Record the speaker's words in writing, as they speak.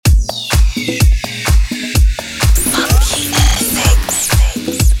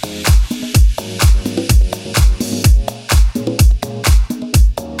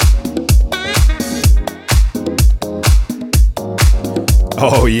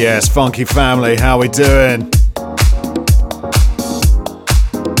Oh yes, Funky family, how we doing?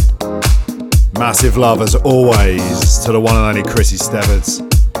 Massive love as always to the one and only Chrissy Stevens.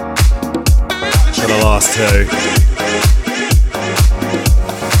 For the last two.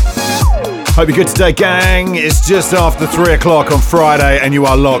 Hope you're good today, gang. It's just after 3 o'clock on Friday and you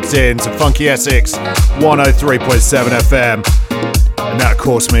are locked in to FunkySX 103.7 FM. And that of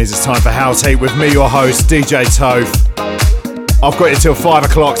course means it's time for House Heat with me, your host, DJ Toph. I've got you till 5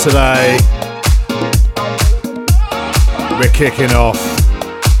 o'clock today. We're kicking off.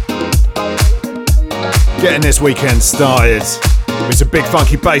 Getting this weekend started with some big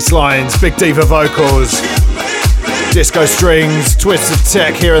funky bass lines, big diva vocals, disco strings, twists of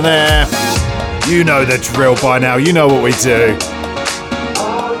tech here and there. You know the drill by now, you know what we do.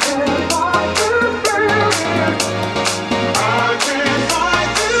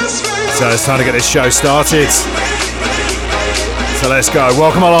 So it's time to get this show started. So let's go,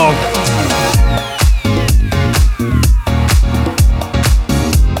 welcome along.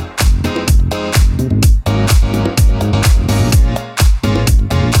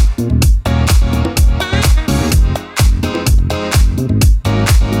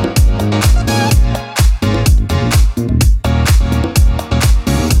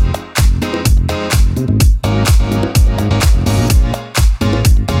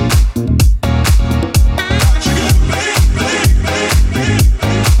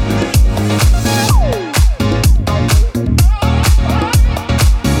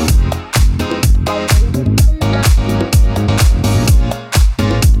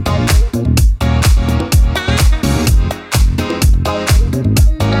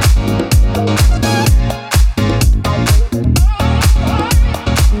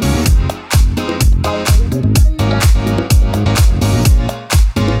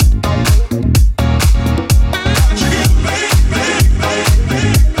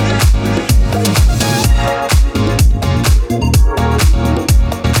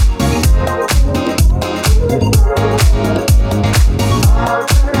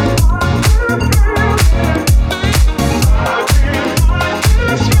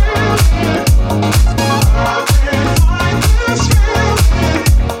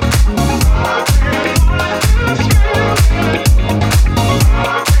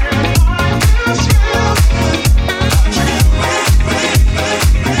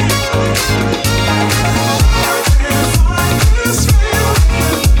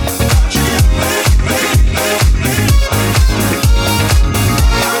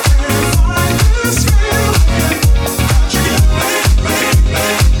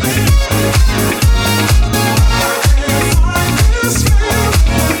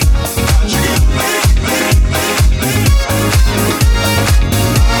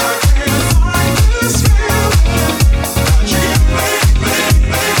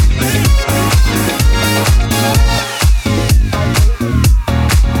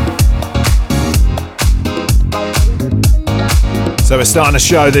 So we're starting the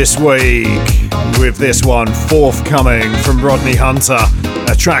show this week with this one, forthcoming from Rodney Hunter,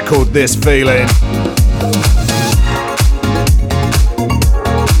 a track called This Feeling.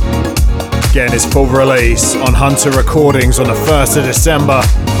 Again, it's full release on Hunter Recordings on the 1st of December.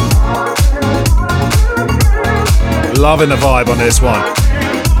 Loving the vibe on this one.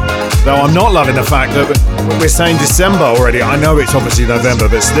 Though I'm not loving the fact that we're saying December already. I know it's obviously November,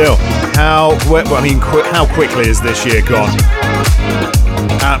 but still, how quickly is this year gone?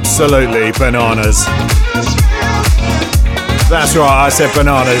 Absolutely bananas. That's right, I said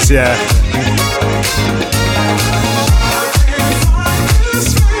bananas, yeah.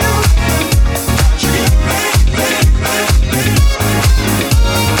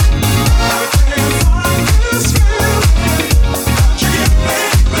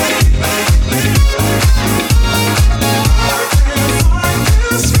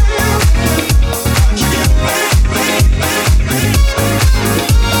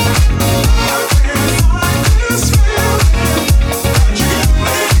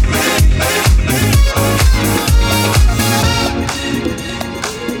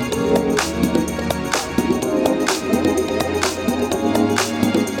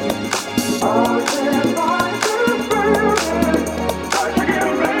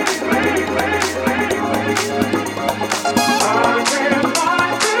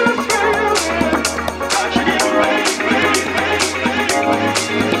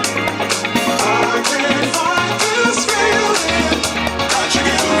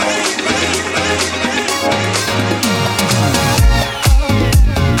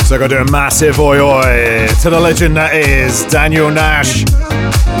 So I got to do a massive oi oi to the legend that is Daniel Nash.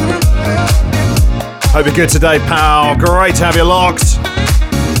 Hope you're good today, pal. Great to have you locked.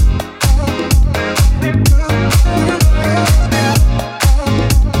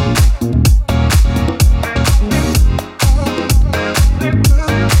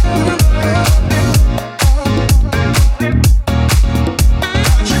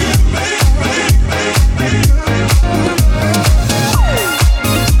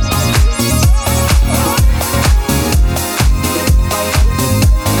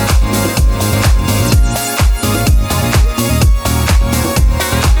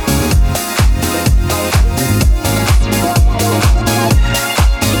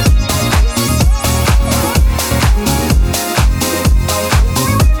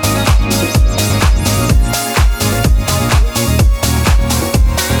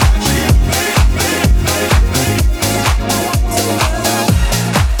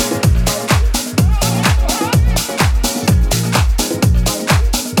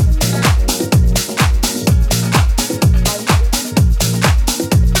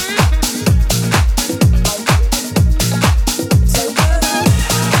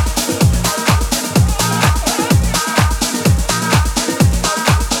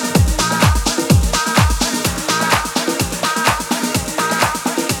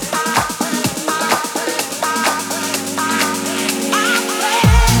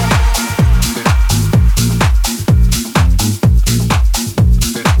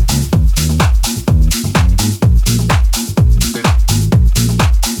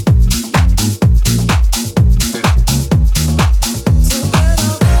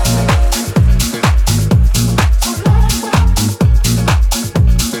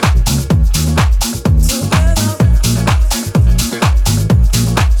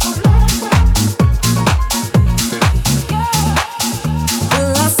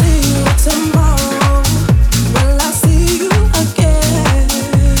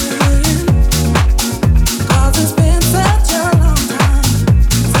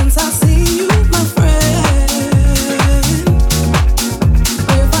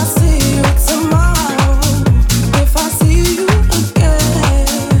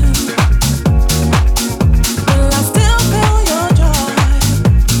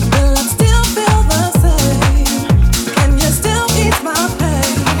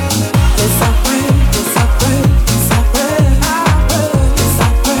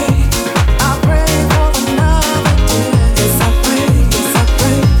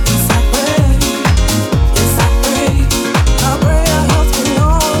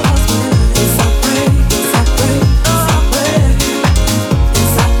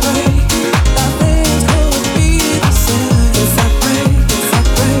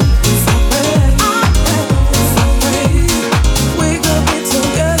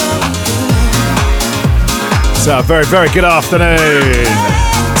 So, very, very good afternoon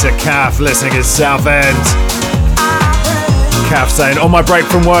to Kath listening in Southend. Kath saying, on my break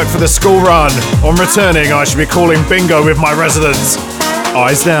from work for the school run, on returning, I should be calling bingo with my residents.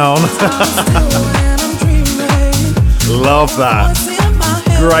 Eyes down. Love that.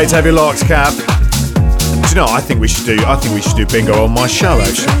 Great to have you locked, Kath. Do you know, I think we should do bingo on my show,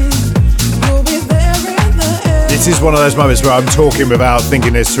 actually. This is one of those moments where I'm talking without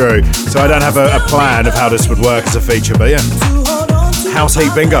thinking this through, so I don't have a plan of how this would work as a feature, but yeah. House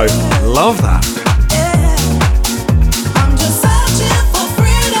Heat Bingo. Love that.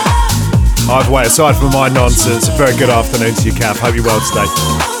 Either way, aside from my nonsense, a very good afternoon to you, Kath. Hope you're well today.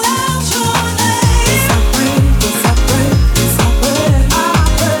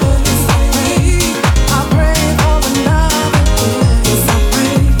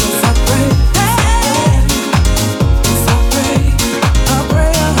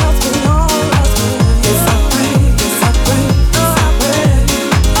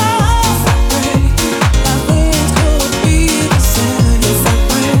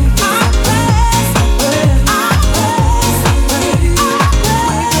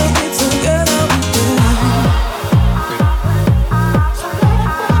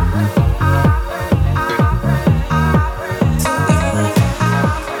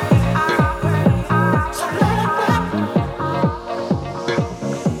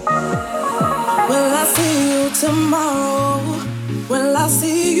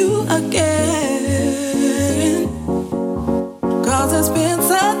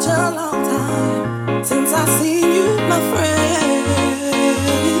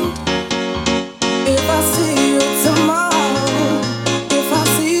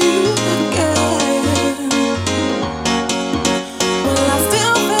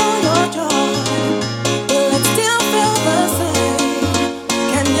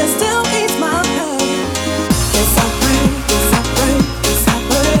 Can you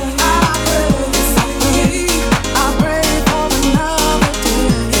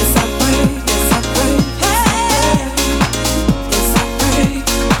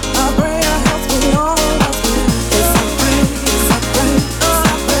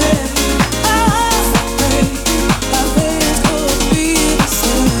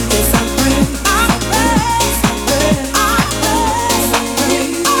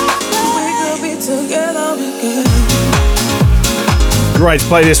Great to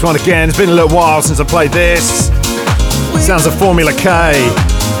play this one again. It's been a little while since I played this. Sounds of FormulaK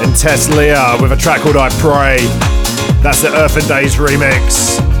and Tess, Leah with a track called I Pray. That's the Earth and Days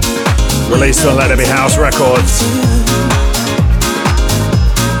remix, released on Let It Be House Records.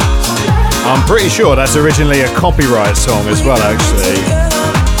 I'm pretty sure that's originally a copyright song as well, actually.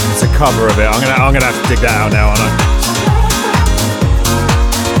 It's a cover of it. I'm gonna have to dig that out now, aren't I?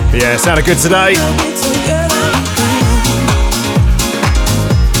 But yeah, it sounded good today.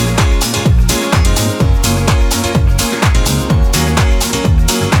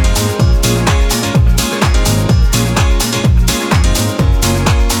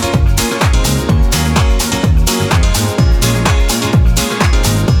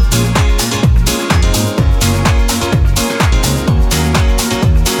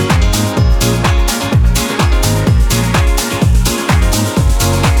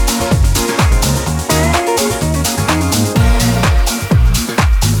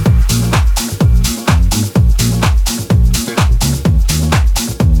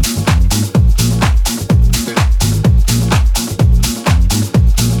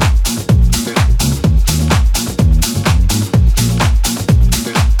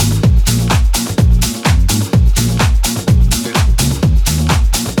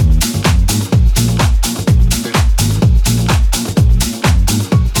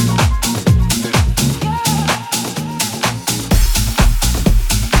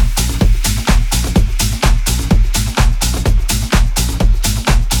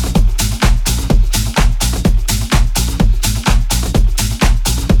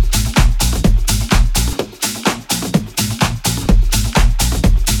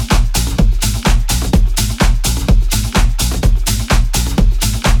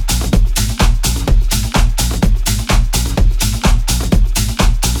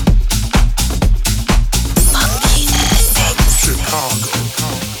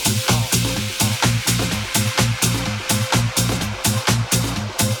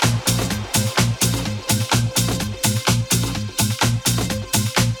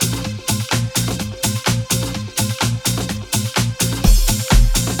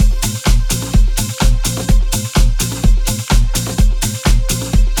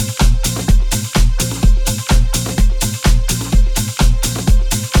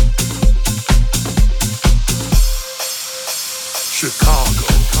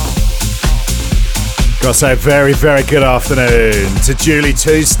 Gotta say, very, very good afternoon to Julie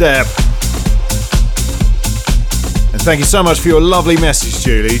Two-Step. And thank you so much for your lovely message,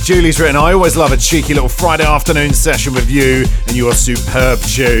 Julie. Julie's written, I always love a cheeky little Friday afternoon session with you and your superb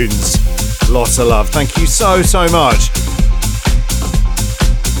tunes. Lots of love. Thank you so, so much.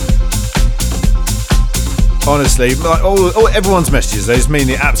 Honestly, everyone's messages, they just mean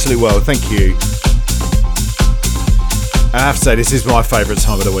the absolute world. Thank you. I have to say, this is my favourite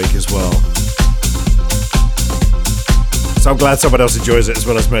time of the week as well. So I'm glad someone else enjoys it as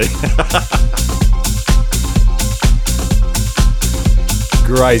well as me.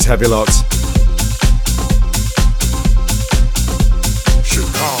 Great, have you lots.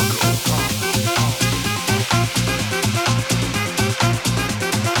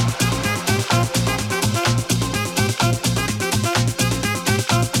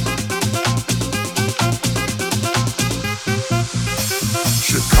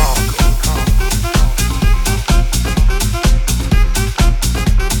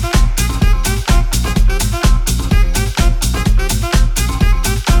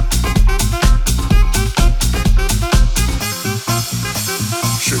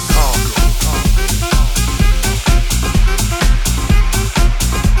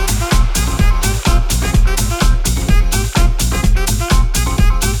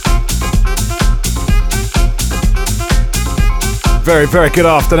 Very, very good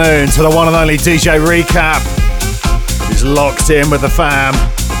afternoon to the one and only DJ Recap, who's locked in with the fam.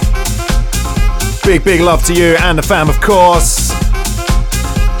 Big, big love to you and the fam, of course.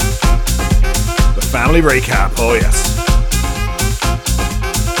 The family recap, oh yes.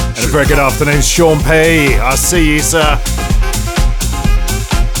 And a very good afternoon, Sean P. I see you, sir.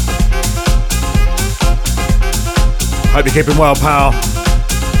 Hope you're keeping well, pal.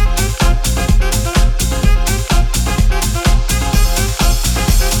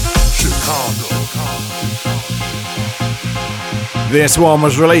 This one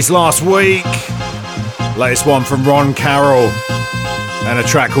was released last week. Latest one from Carroll and a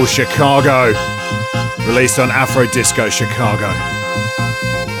track called Chicago, released on Afro Disco Chicago.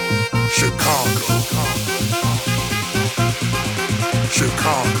 Chicago.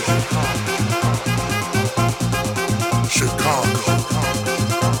 Chicago. Chicago.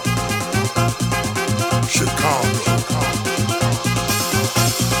 Chicago.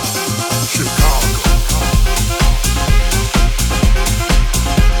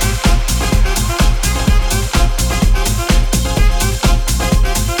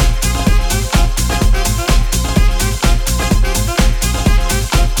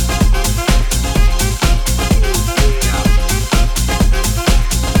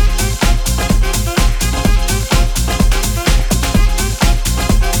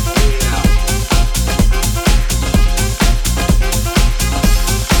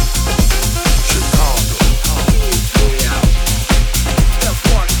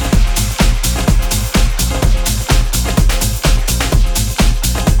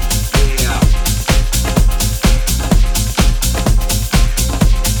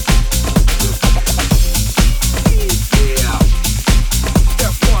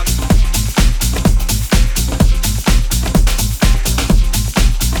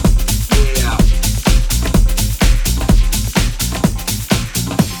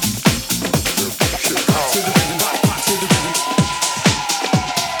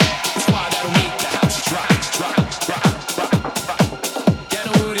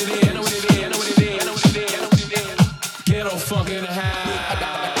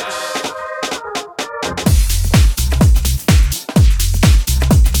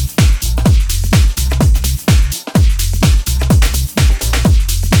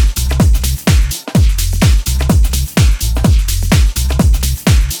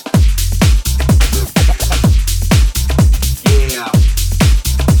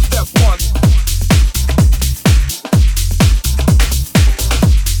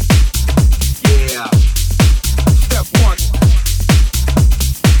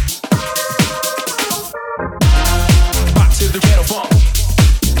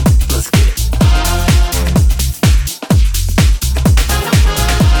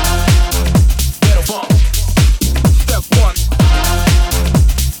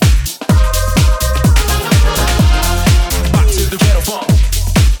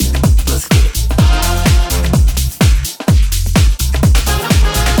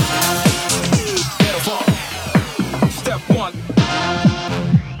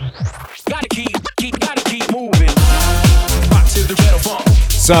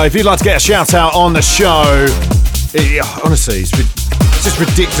 So if you'd like to get a shout out on the show, honestly, it's just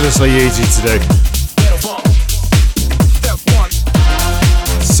ridiculously easy to do.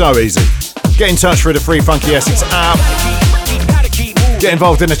 So easy. Get in touch through the free FunkySX app. Get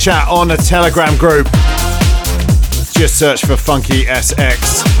involved in the chat on the Telegram group. Just search for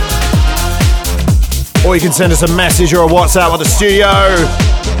FunkySX. Or you can send us a message or a WhatsApp at the studio.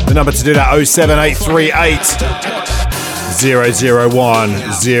 The number to do that, 07838 001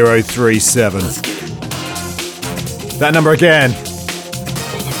 037. That number again.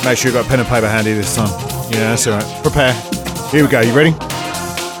 Make sure you've got a pen and paper handy this time. Yeah, that's alright. Prepare. Here we go. You ready?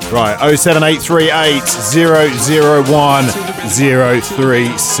 Right, 07838 001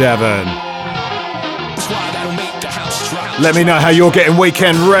 037. Let me know how you're getting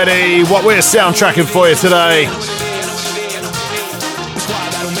weekend ready, what we're soundtracking for you today.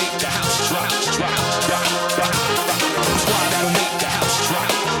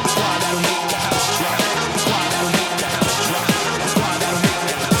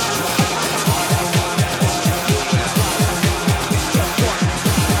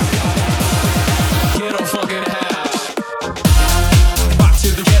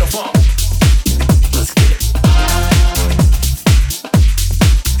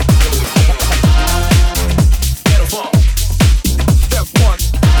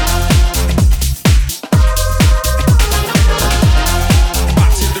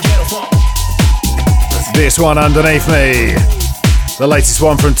 This one underneath me, the latest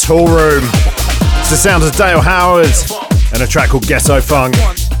one from Tool Room. It's the sound of Dale Howard and a track called Ghetto Funk.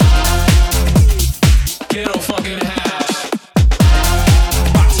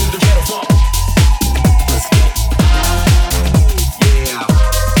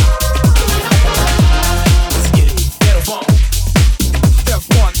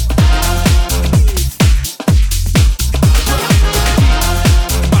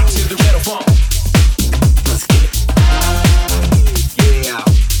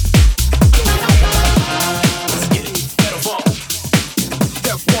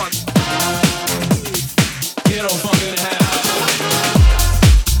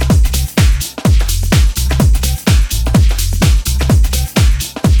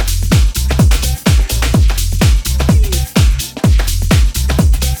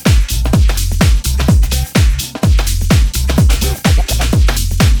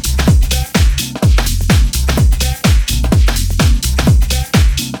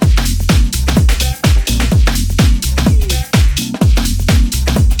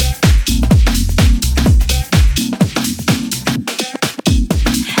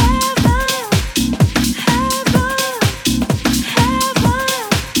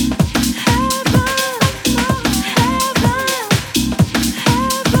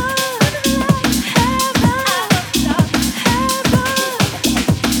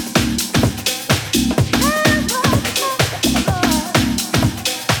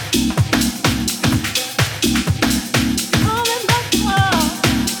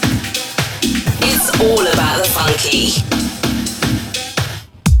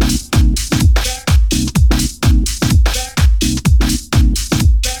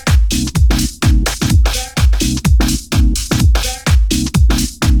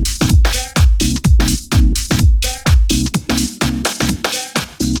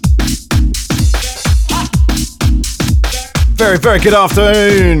 Very good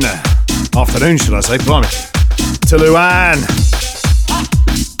afternoon. Afternoon, should I say, blimey. To Luann.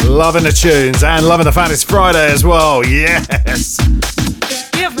 Loving the tunes and loving the fact it's Friday as well. Yes.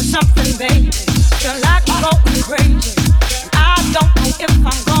 Just give me something, baby. Feel like I'm going crazy. I don't know if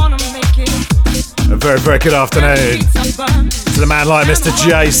I'm gonna make it. A very good afternoon to the man like Mr.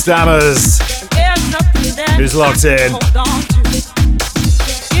 J Stammers, who's locked in.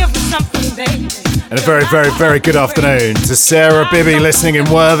 And a very good afternoon to Sarah Bibby listening in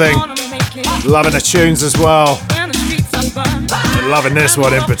Worthing. Loving the tunes as well. And loving this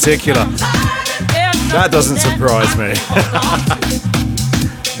one in particular. That doesn't surprise me.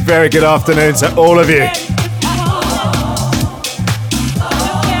 Very good afternoon to all of you.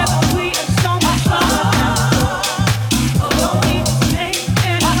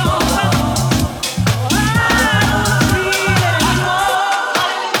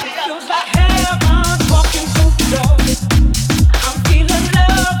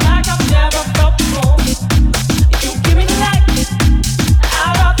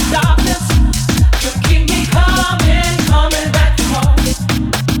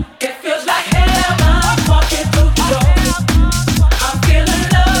 It feels like heaven.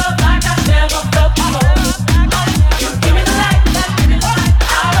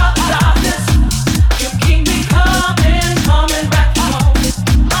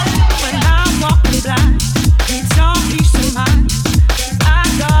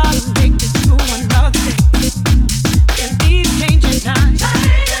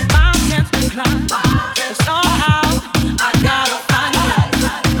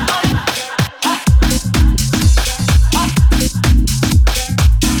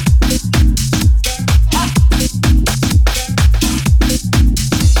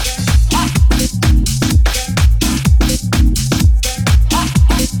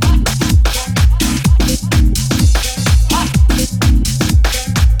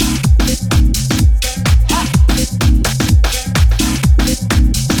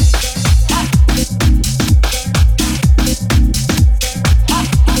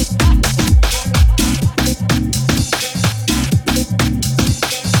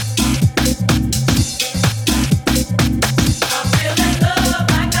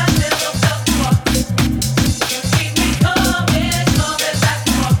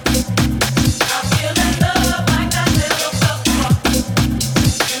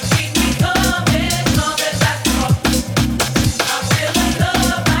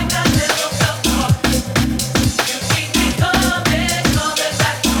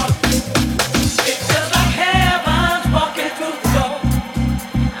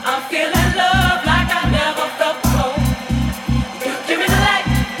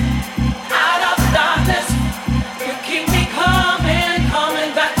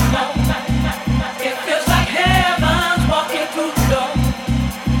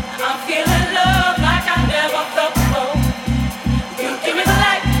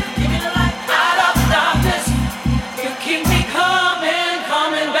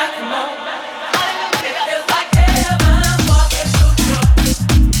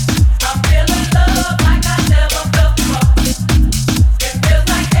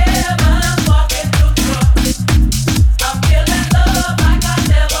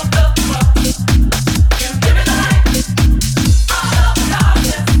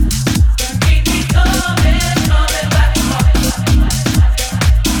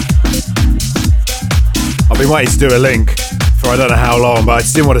 waiting to do a link for I don't know how long, but I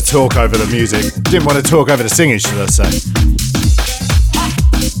just didn't want to talk over the music. Didn't want to talk over the singing, should I say.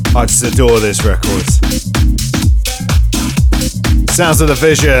 I just adore this record. Sounds of the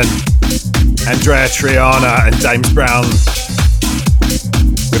Vision, Andreya, Triana and James Brown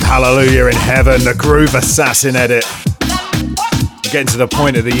with Hallelujah in Heaven, the Groove Assassin edit. Getting to the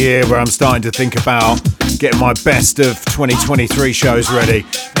point of the year where I'm starting to think about getting my best of 2023 shows ready,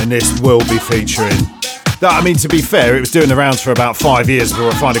 and this will be featuring. That, I mean, to be fair, it was doing the rounds for about 5 years before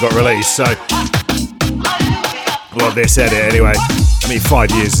it finally got released, so... Well, this edit anyway. I mean, 5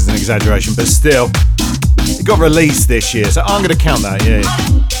 years is an exaggeration, but still. It got released this year, so I'm going to count that, yeah.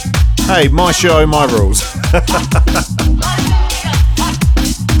 Hey, my show, my rules.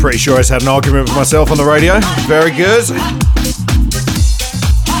 Pretty sure I just had an argument with myself on the radio. Very good.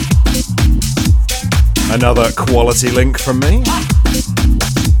 Another quality link from me.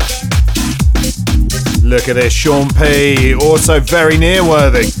 Look at this, Sean P. Also very near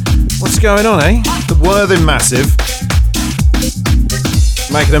Worthing. What's going on, eh? The Worthing Massive.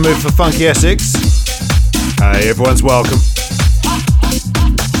 Making a move for FunkySX. Hey, everyone's welcome.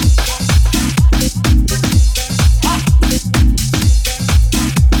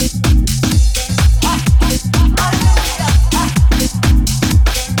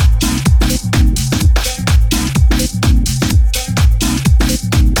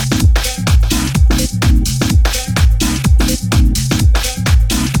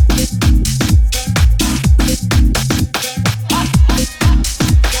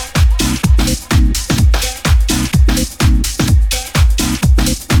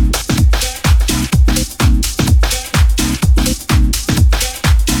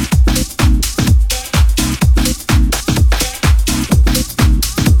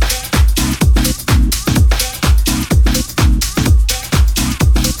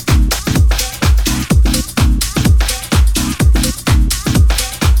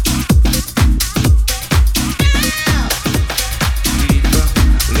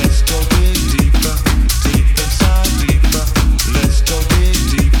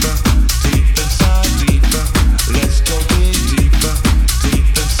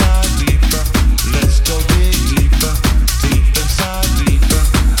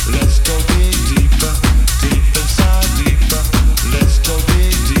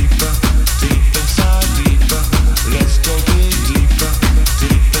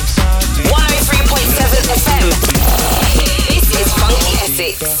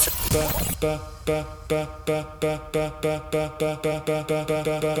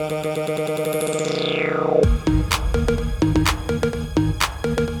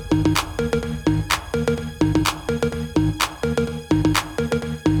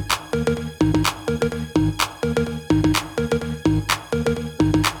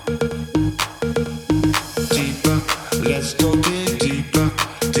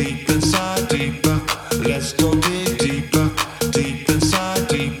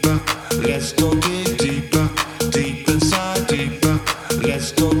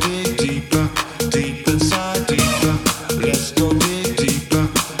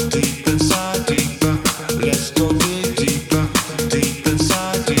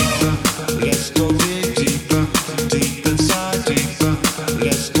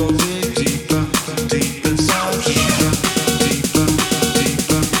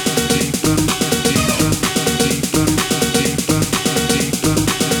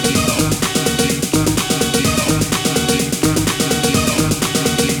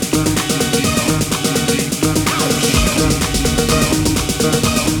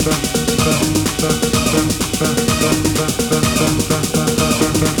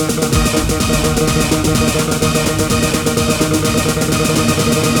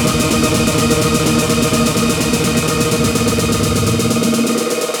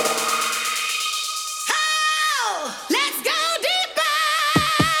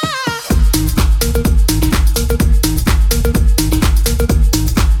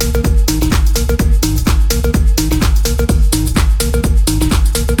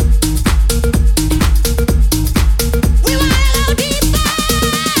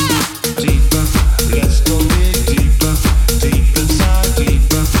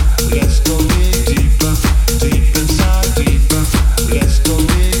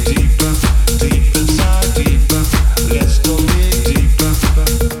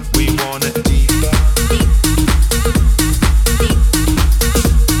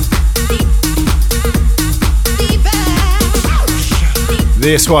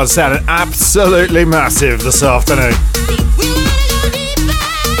 This one sounded absolutely massive this afternoon.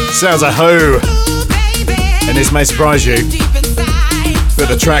 Sounds a Who, and this may surprise you, but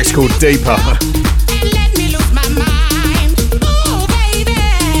the track's called Deeper.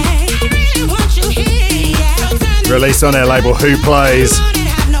 released on their label Who Plays.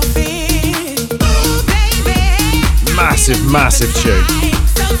 Massive, massive tune.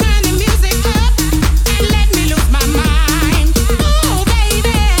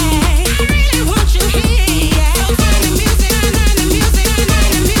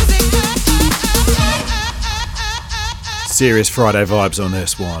 Serious Friday vibes on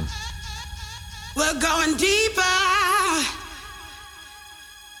this one. We're going deeper.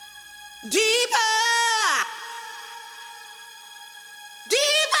 Deeper.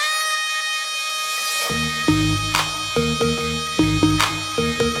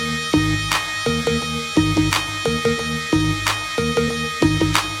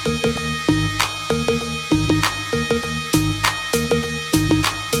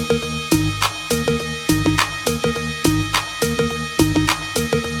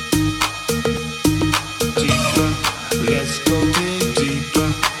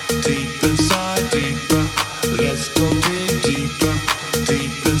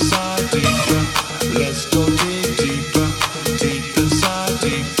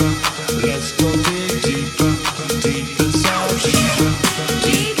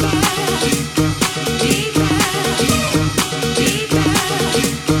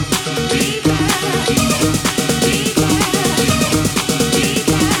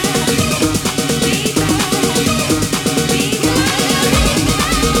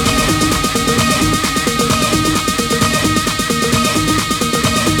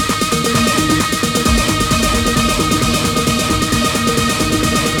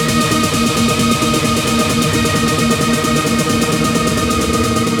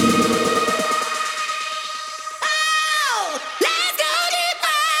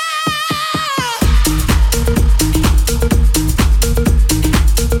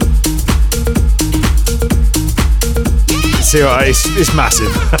 See what it's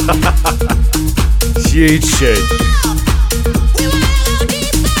massive. Huge tune.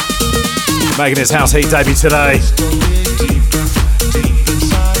 Making his house heat debut today.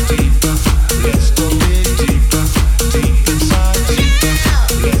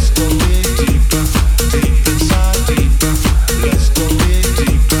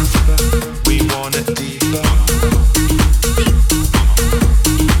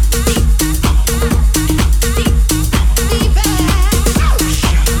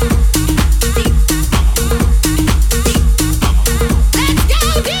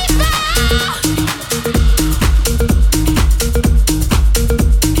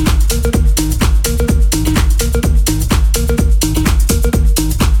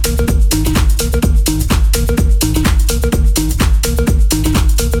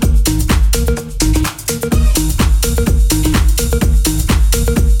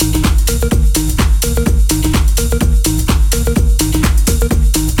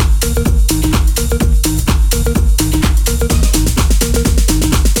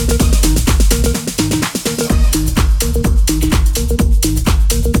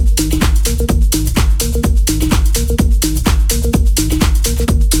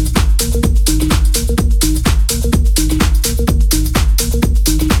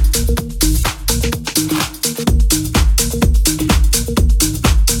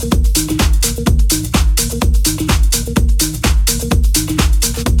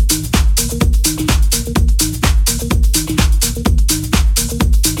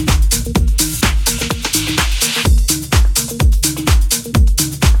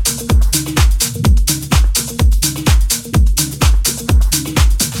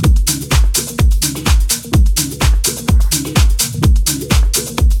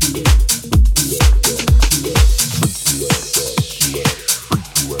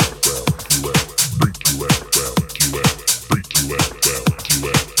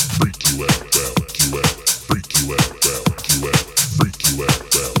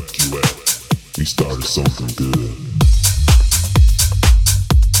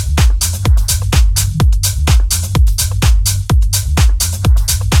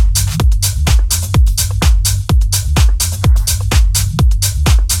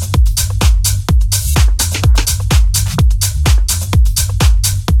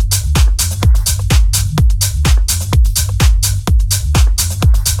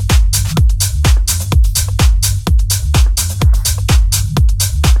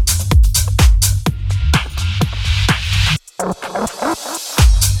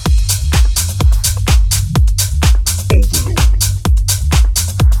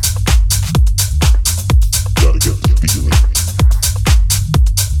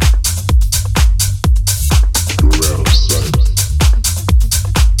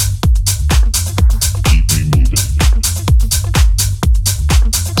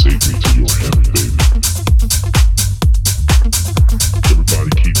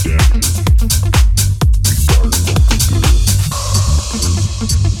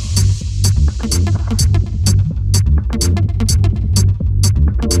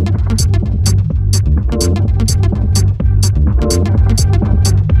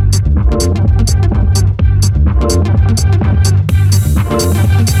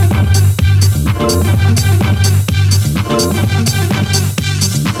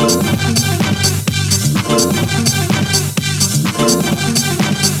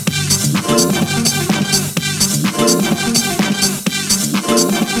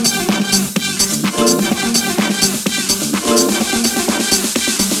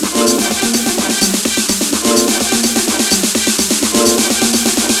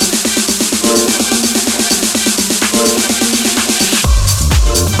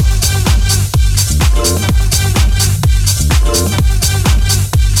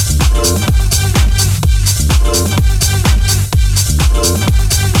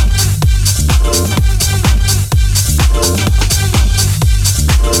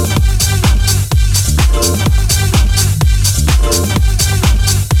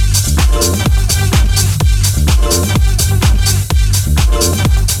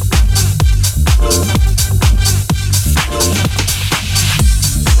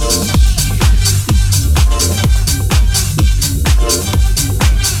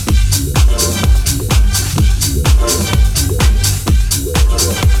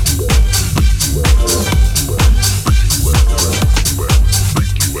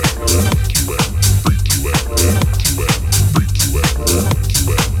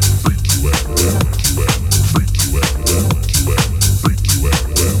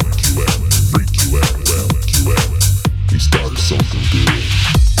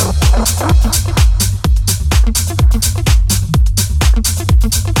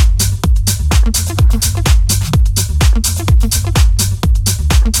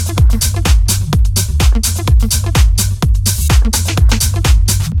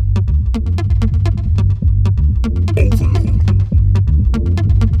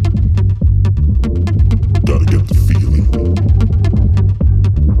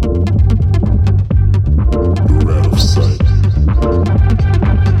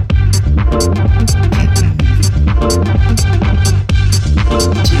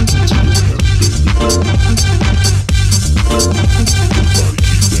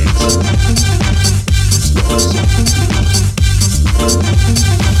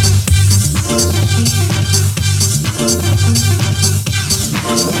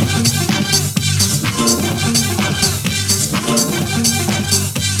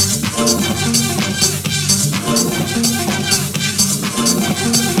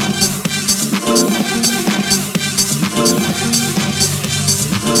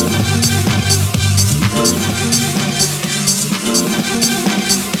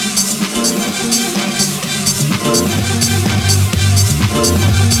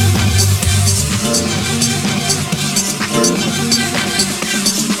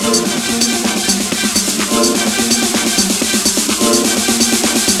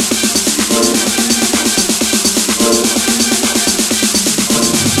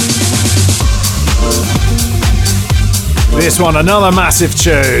 This one, another massive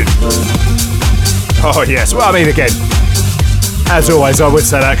tune. Oh yes, well I mean again, as always I would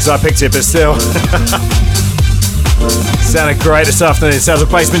say that because I picked it, but still. Sounded great this afternoon. It sounds of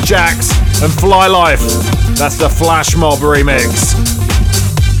Basement Jaxx and Fly Life. That's the Flashmob remix.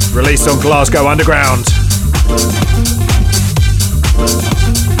 Released on Glasgow Underground.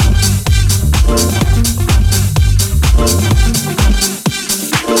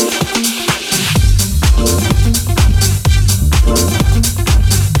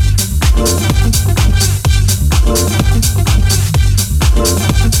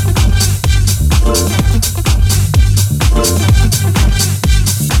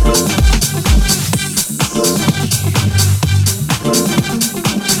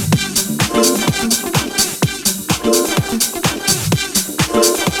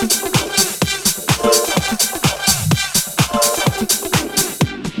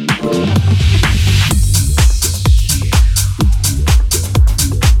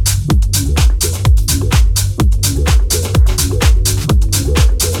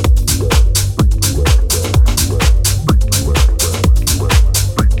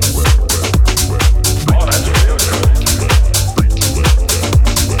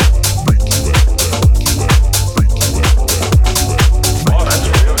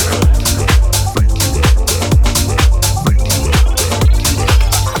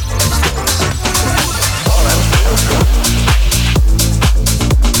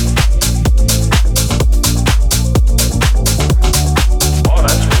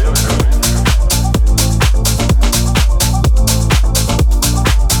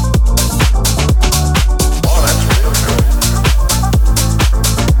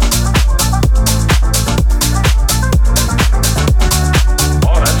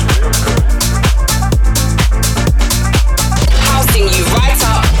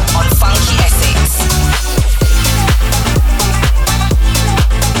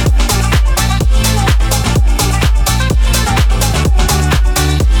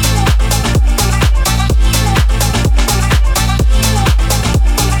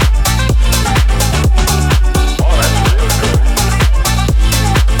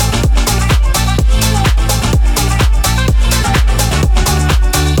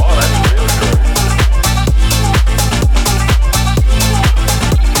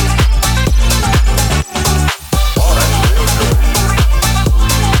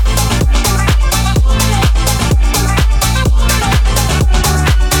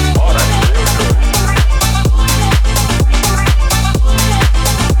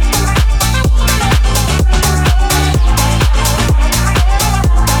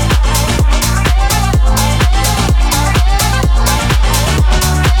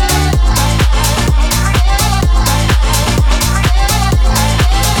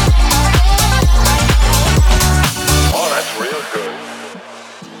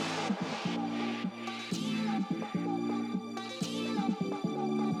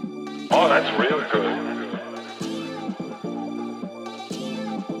 Oh, that's real good.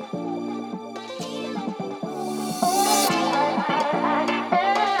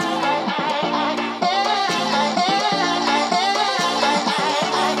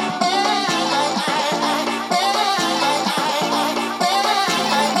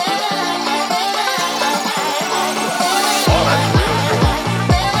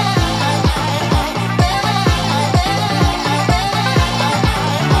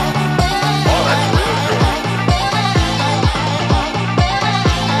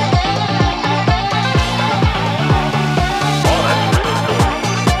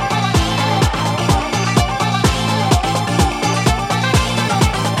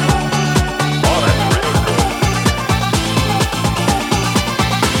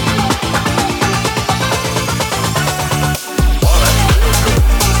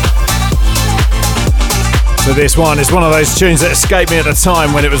 This one is one of those tunes that escaped me at the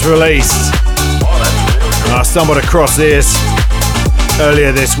time when it was released. And I stumbled across this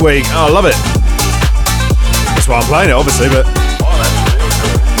earlier this week. Oh, I love it. That's why I'm playing it, obviously, but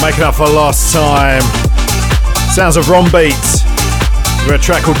Making up for lost time. Sounds of Ron Beat. With a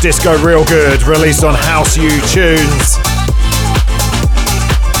track called Disco Real Good, released on House U Tunes.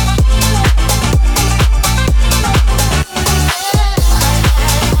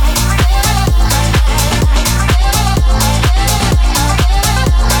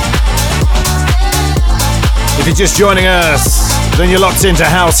 If you're just joining us, then you're locked into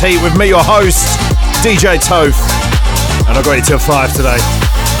House Heat with me, your host, DJ Toph. And I've got you till 5 today.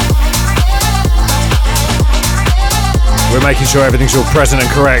 We're making sure everything's all present and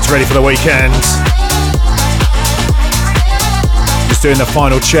correct, ready for the weekend. Just doing the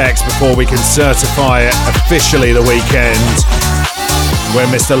final checks before we can certify it officially the weekend. When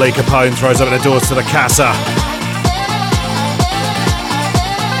Mr. Lee Capone throws open the doors to the Casa.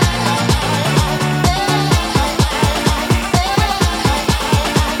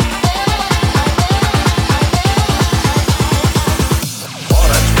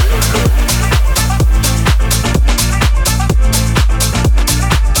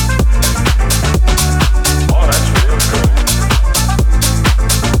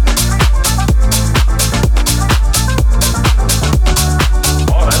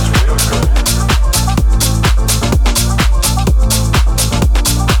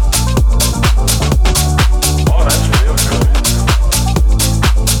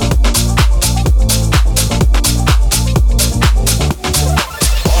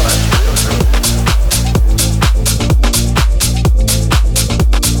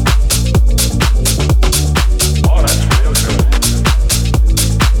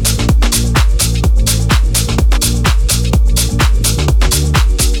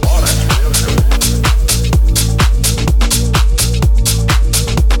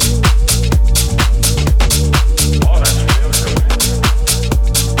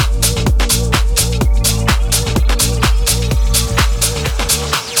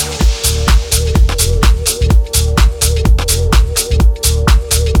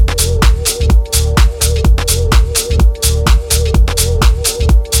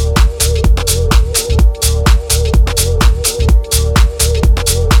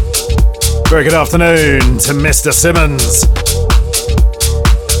 Very good afternoon to Mr. Simmons.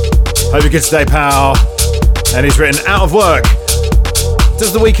 Hope you're good today, pal. And he's written, out of work.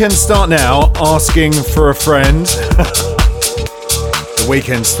 Does the weekend start now? Asking for a friend. The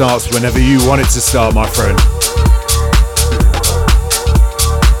weekend starts whenever you want it to start, my friend.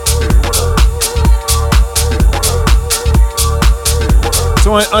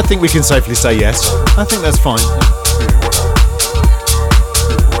 So I think we can safely say yes. I think that's fine.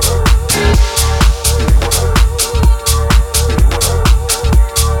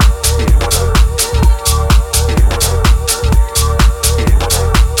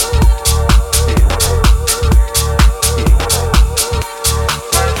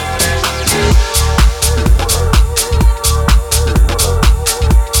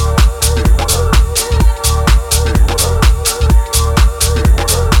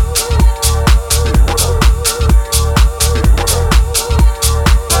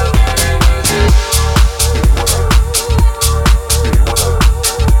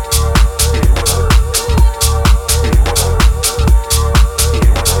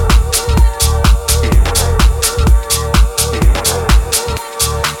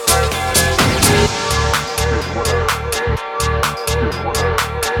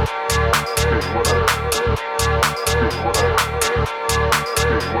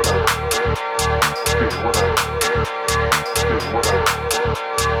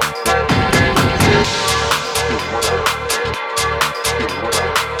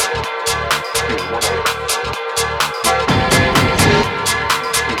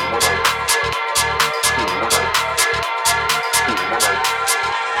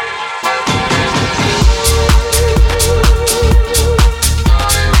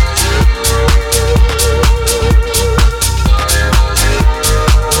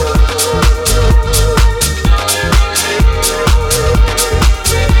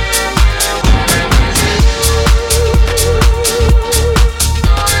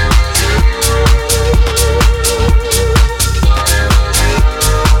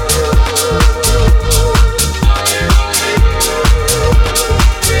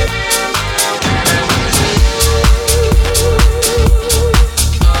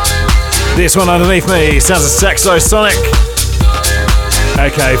 This one underneath me sounds of Sex-O-Sonique.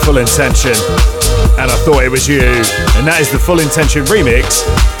 Okay, Full Intention. And I thought it was you. And that is the Full Intention remix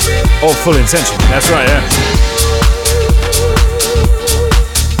of Full Intention. That's right, yeah.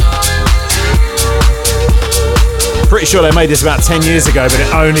 Pretty sure they made this about 10 years ago, but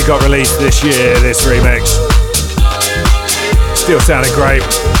it only got released this year, this remix. Still sounding great.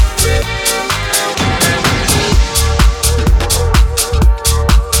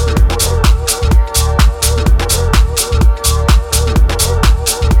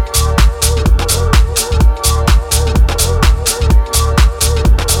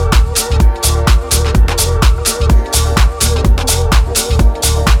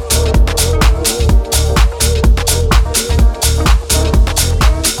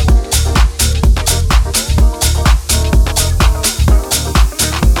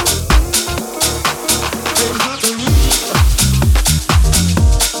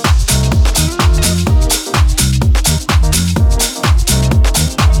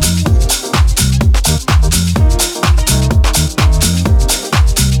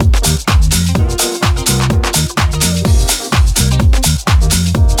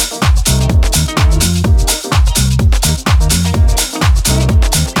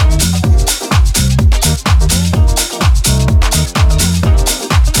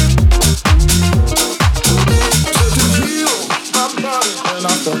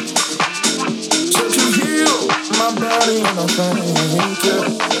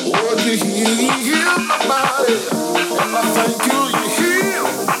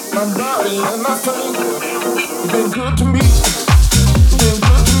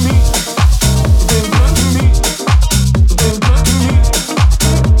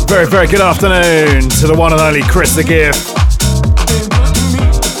 Very good afternoon to the one and only Chris the Gift.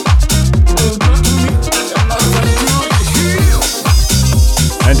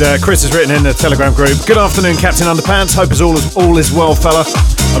 And Chris has written in the Telegram group, good afternoon Captain Underpants, hope all is well fella.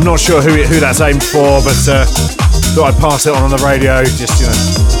 I'm not sure who that's aimed for, but thought I'd pass it on the radio, just, you know,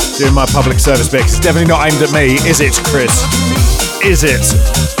 doing my public service bit. It's definitely not aimed at me, is it, Chris? Is it?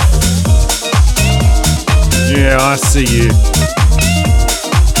 Yeah, I see you.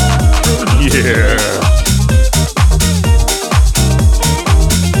 Yeah.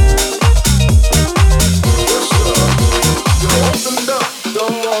 Some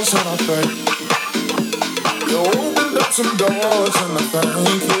doors and I thank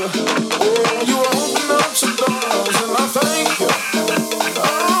you. Oh, you opened up some doors and I thank you.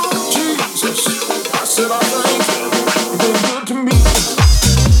 Oh, Jesus, I said I thank you. You've been good to me.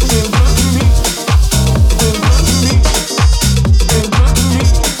 You've been good to me. You've been good to me. You've been good to me. You've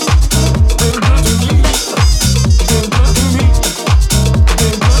been good to me. You've been good to me. You've been good to me. You've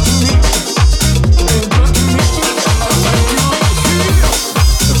been good to me. And I thank you.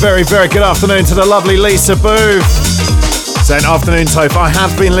 A very, very good afternoon to the lovely Lisa Booth. Saying afternoon, Toph. I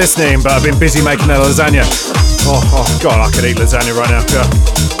have been listening, but I've been busy making a lasagna. Oh God, I could eat lasagna right now. Yeah.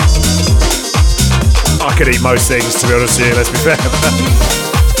 I could eat most things, to be honest with you, let's be fair.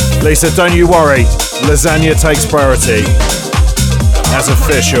 Lisa, don't you worry. Lasagna takes priority. That's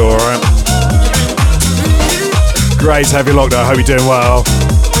official, alright? Great to have you locked up. I hope you're doing well.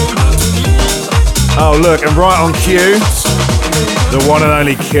 Oh, look, and right on cue, the one and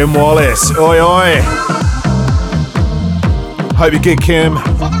only Kim Wallace. Oi, oi. Hope you're good, Kim.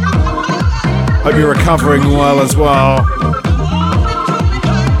 Hope you're recovering well as well.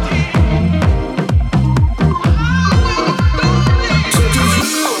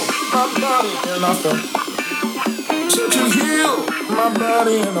 My body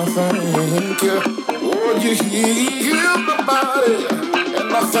and I thank you. Oh, you heal my body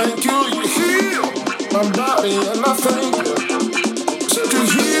and I thank you. You heal my body and I thank you. Said you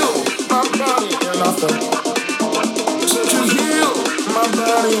heal my body and I thank you. Said you heal my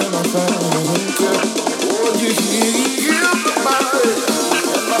body and I thank you. Oh, you heal my body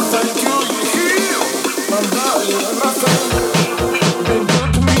and I thank you. You heal my body and I thank you. Been good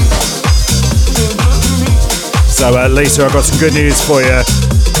to me. Been good to me. So, Lisa, I've got some good news for you.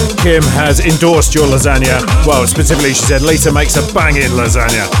 Kim has endorsed your lasagna. Well, specifically, she said Lisa makes a banging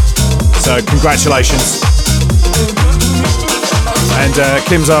lasagna. So, congratulations. And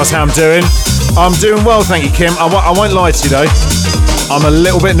Kim's asked how I'm doing. I'm doing well, thank you, Kim. I won't lie to you, though. I'm a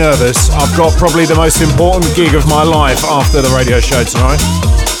little bit nervous. I've got probably the most important gig of my life after the radio show tonight.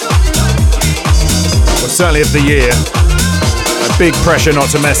 Well, certainly of the year. A big pressure not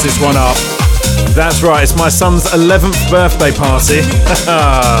to mess this one up. That's right, it's my son's 11th birthday party.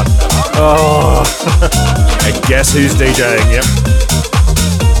 Oh, and guess who's DJing? Yep.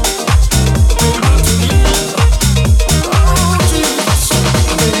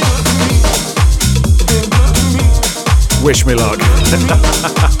 Wish me luck.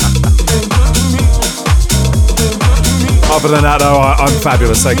 Other than that, though, I'm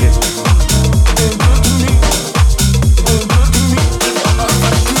fabulous, thank you.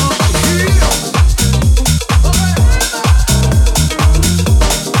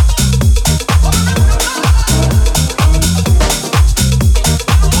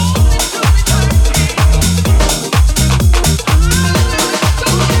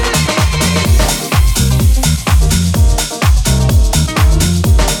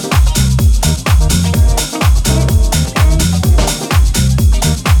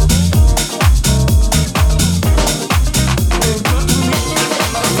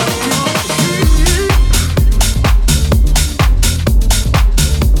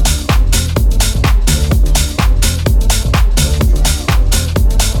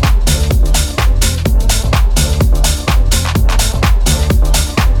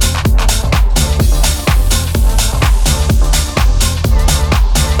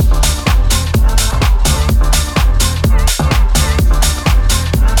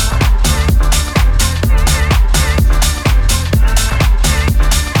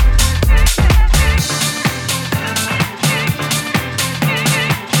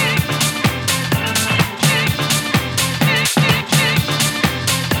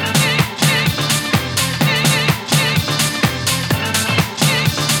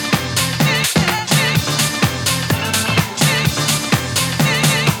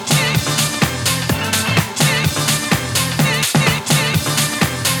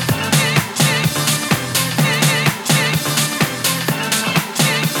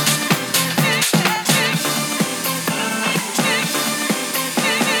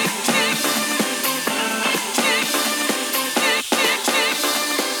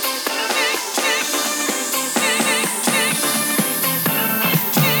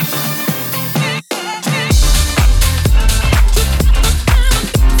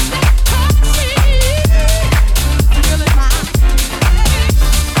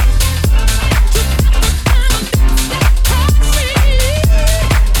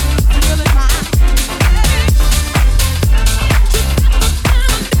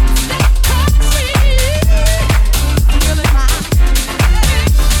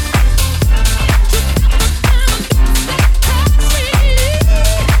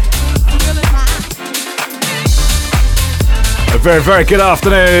 very, very good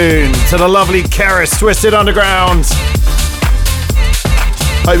afternoon to the lovely Keris, Twisted Underground.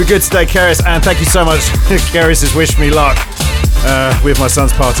 Hope you're good today, Keris, and thank you so much. Keris has wished me luck with my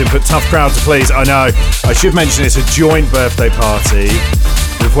son's party, but tough crowd to please, I know. I should mention it's a joint birthday party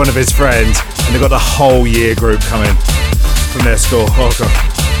with one of his friends, and they've got the whole year group coming from their school. Oh, God.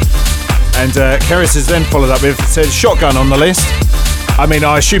 And Keris has then followed up with, said, shotgun on the list. I mean,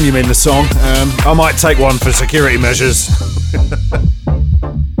 I assume you mean the song. I might take one for security measures.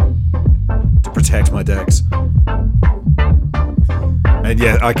 To protect my decks. And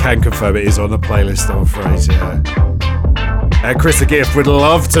yeah, I can confirm it is on the playlist, I'm afraid, yeah. And Chris the Gift would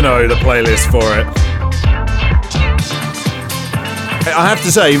love to know the playlist for it. I have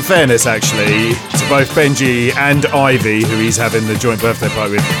to say, in fairness, actually, to both Benji and Ivy, who he's having the joint birthday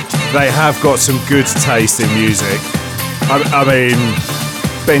party with, they have got some good taste in music. I mean,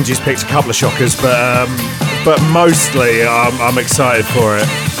 Benji's picked a couple of shockers, but mostly I'm excited for it.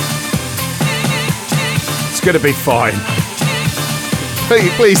 It's going to be fine.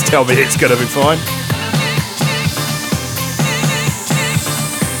 Please tell me it's going to be fine.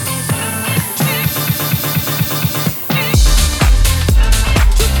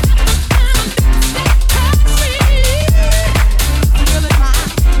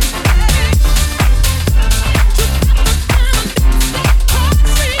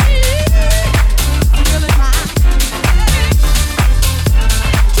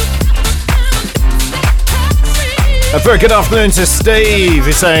 A very good afternoon to Steve.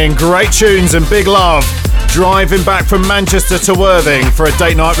 He's saying great tunes and big love. Driving back from Manchester to Worthing for a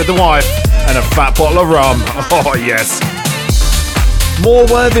date night with the wife and a fat bottle of rum. Oh yes. More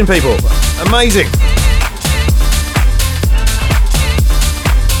Worthing people. Amazing.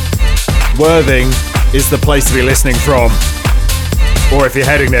 Worthing is the place to be listening from. Or if you're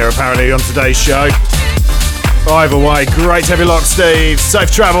heading there apparently on today's show. Either way, great to have you locked, Steve.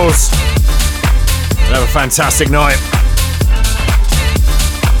 Safe travels. Have a fantastic night.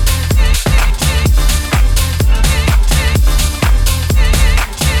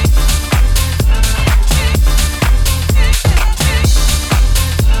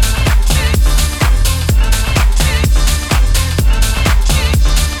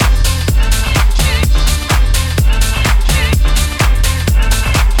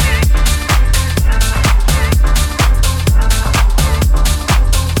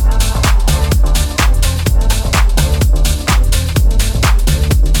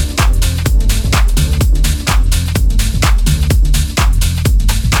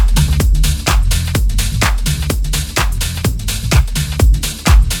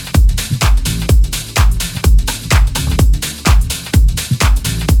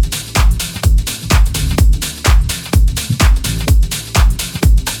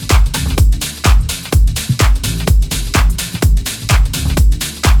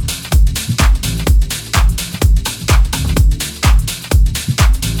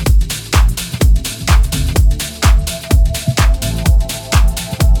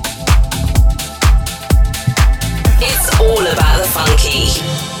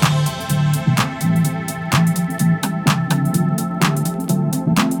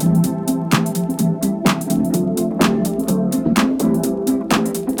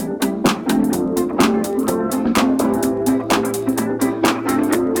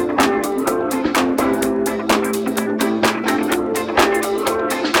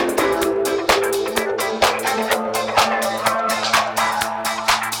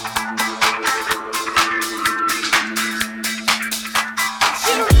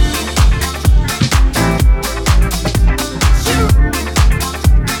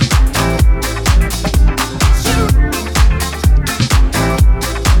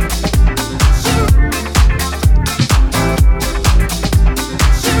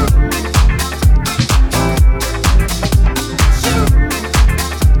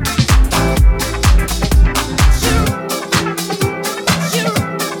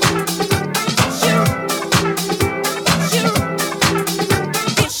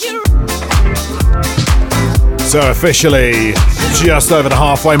 So officially just over the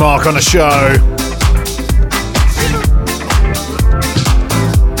halfway mark on the show.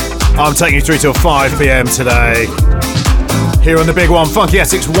 I'm taking you through till 5 p.m. today. Here on the big one,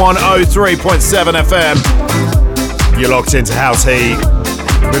 FunkySX 103.7 FM. You're locked into House Heat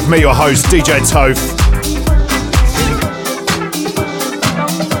with me, your host, DJ Toph.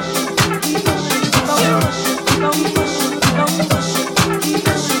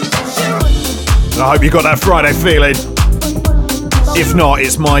 I hope you got that Friday feeling. If not,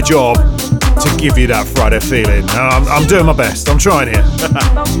 it's my job to give you that Friday feeling. I'm doing my best. I'm trying here.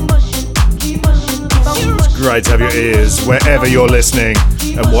 It's Great to have your ears wherever you're listening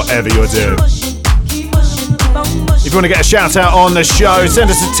and whatever you're doing. If you want to get a shout out on the show,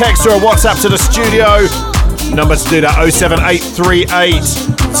 send us a text or a WhatsApp to the studio. Number to do that 07838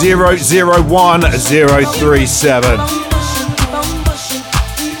 001 037.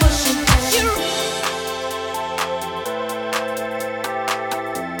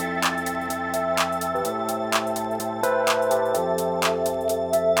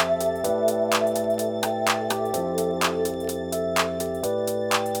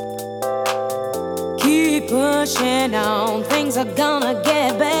 Pushing on, things are gonna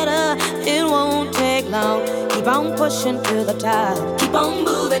get better. It won't take long. Keep on pushing to the top. Keep on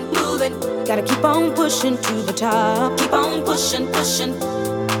moving, moving. Gotta keep on pushing to the top. Keep on pushing, pushing.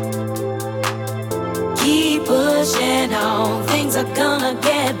 Keep pushing on, things are gonna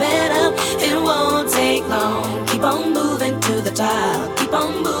get better. It won't take long. Keep on moving to the top. Keep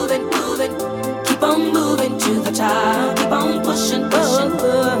on moving, moving. Keep on moving to the top. Keep on pushing, pushing.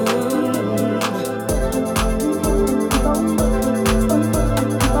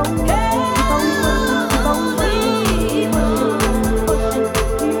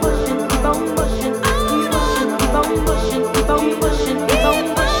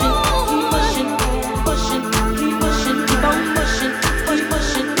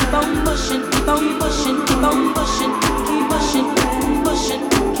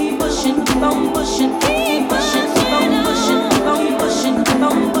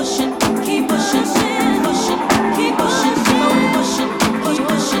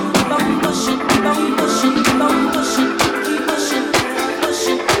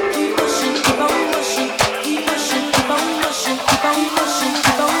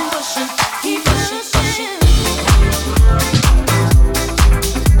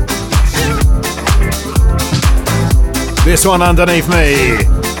 This one underneath me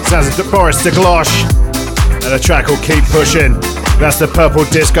sounds like Boris Dlugosch and a track called Keep Pushing. That's the Purple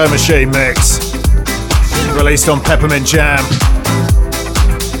Disco Machine mix, released on Peppermint Jam.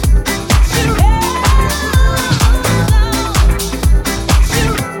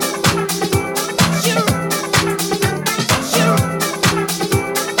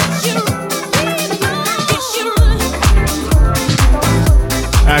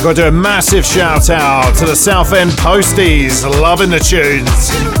 I've got to do a massive shout out to the South End Posties, loving the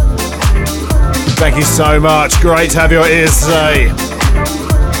tunes. Thank you so much, great to have your ears today.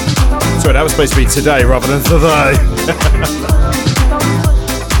 Sorry, that was supposed to be today rather than today.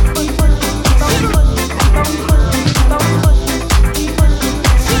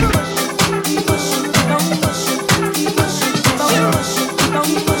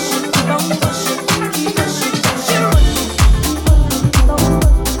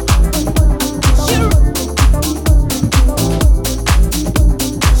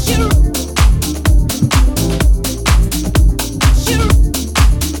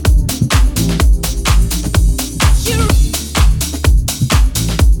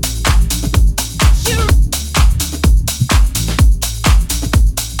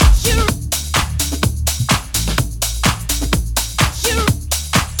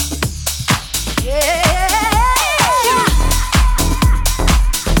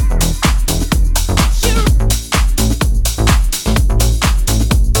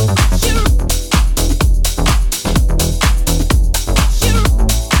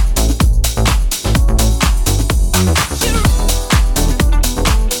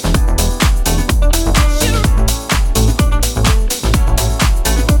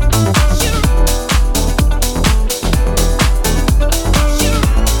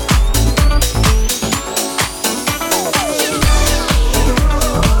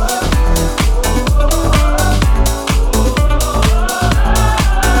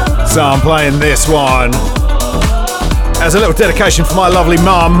 So I'm playing this one as a little dedication for my lovely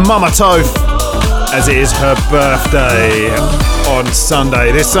mum, Mama Toph, as it is her birthday on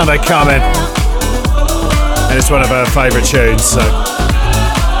Sunday, this Sunday coming. And it's one of her favourite tunes, so.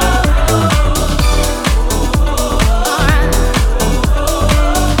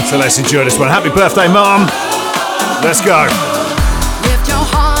 So let's enjoy this one. Happy birthday, Mum. Let's go.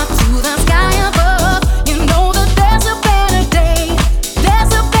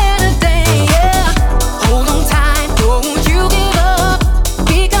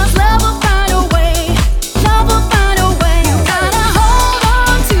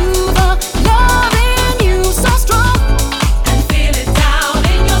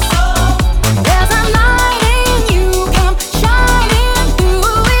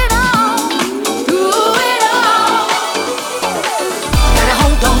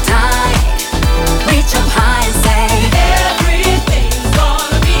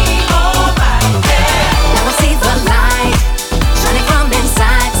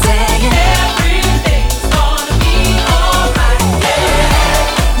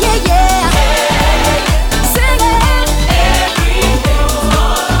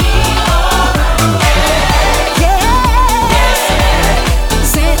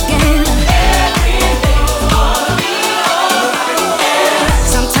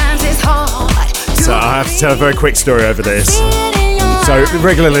 have to tell a very quick story over this. So,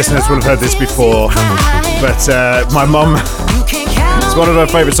 regular listeners will have heard this before, but my mum, it's one of her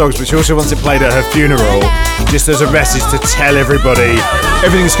favourite songs, but she also wants it played at her funeral, just as a message to tell everybody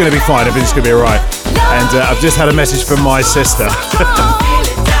everything's going to be fine, everything's going to be alright. And I've just had a message from my sister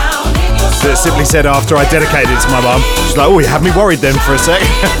that simply said after I dedicated it to my mum, she's like, oh, you had me worried then for a sec.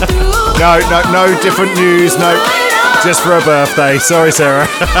 No different news, no, just for her birthday. Sorry, Sarah.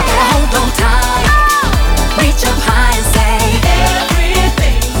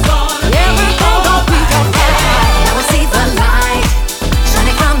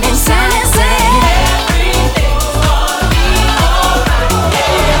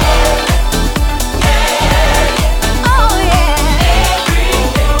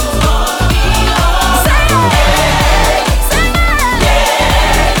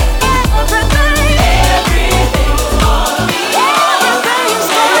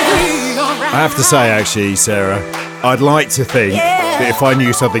 I have to say, actually, Sarah, I'd like to think that if I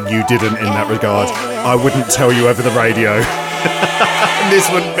knew something you didn't in that regard, I wouldn't tell you over the radio. And this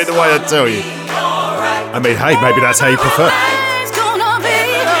wouldn't be the way I'd tell you. I mean, hey, maybe that's how you prefer.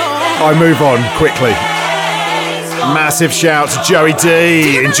 I move on quickly. Massive shout to Joey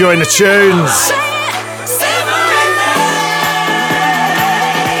D, enjoying the tunes.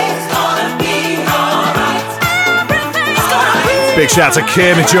 Big shout to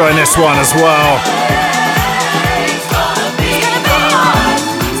Kim enjoying this one as well.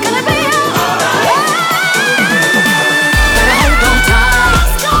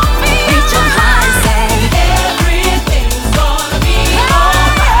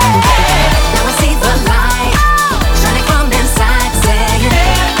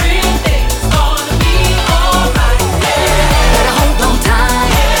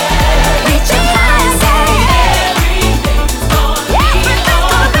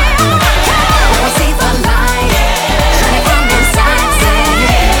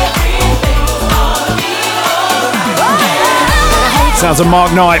 Sounds of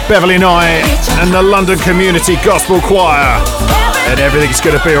Mark Knight, Beverley Knight, and the London Community Gospel Choir. And everything's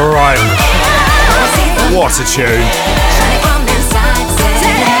going to be alright. What a tune.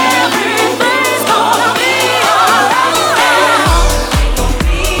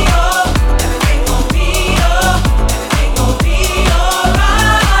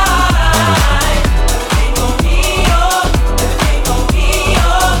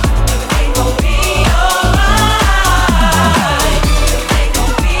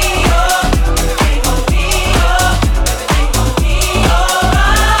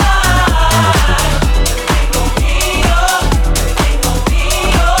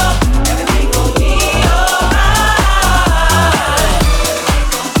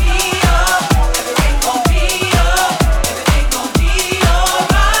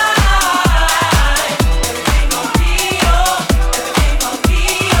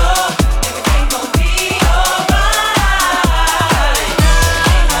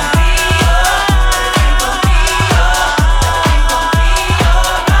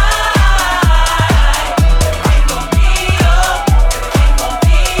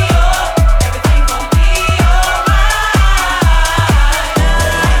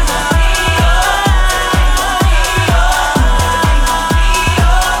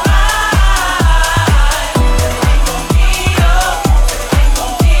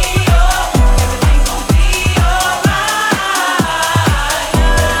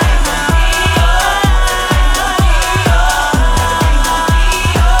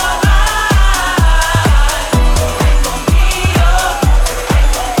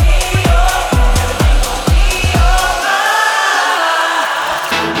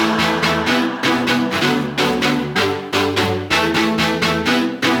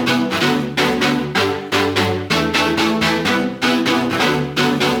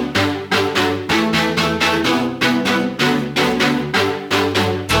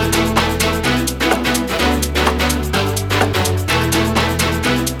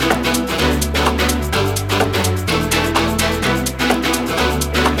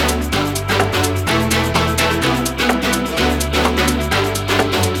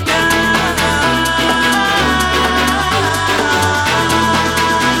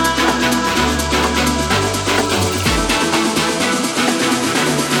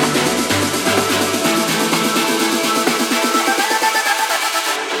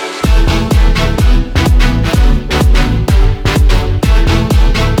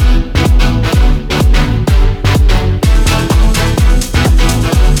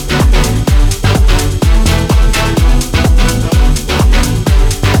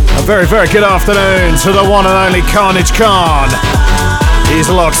 Very, very good afternoon to the one and only Carnage Khan. He's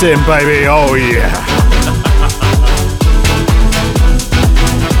locked in, baby. Oh, yeah.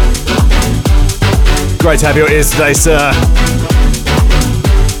 Great to have your ears today, sir.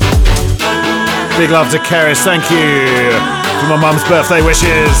 Big love to Keris, thank you for my mum's birthday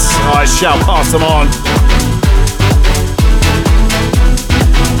wishes. I shall pass them on.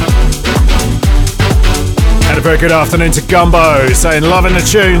 And a very good afternoon to Gumbo, saying loving the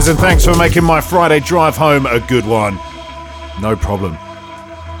tunes and thanks for making my Friday drive home a good one. No problem.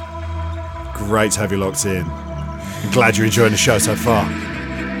 Great to have you locked in. I'm glad you're enjoying the show so far.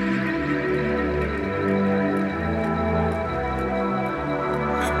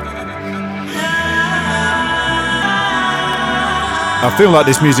 I feel like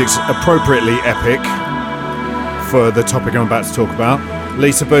this music's appropriately epic for the topic I'm about to talk about.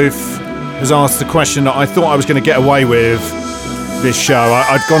 Lisa Booth has asked the question that I thought I was going to get away with this show.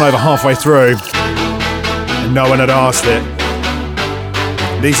 I'd gone over halfway through and no one had asked it.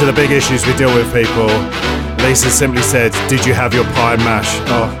 These are the big issues we deal with, people. Lisa simply said, did you have your pie and mash?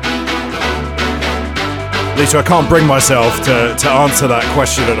 Oh. Lisa, I can't bring myself to answer that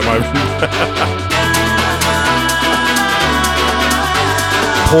question at the moment.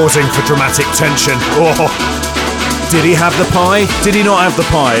 Pausing for dramatic tension. Oh. Did he have the pie? Did he not have the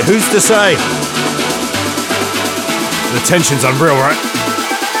pie? Who's to say? The tension's unreal, right?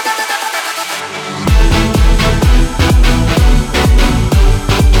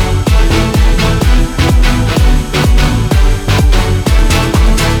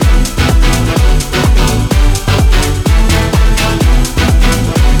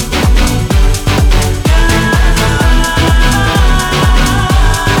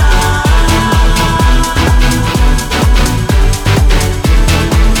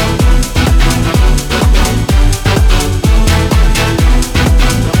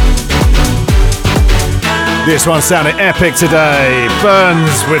 This one sounded epic today.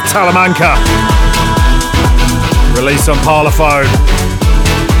 Burns with Talamanca. Released on Parlophone.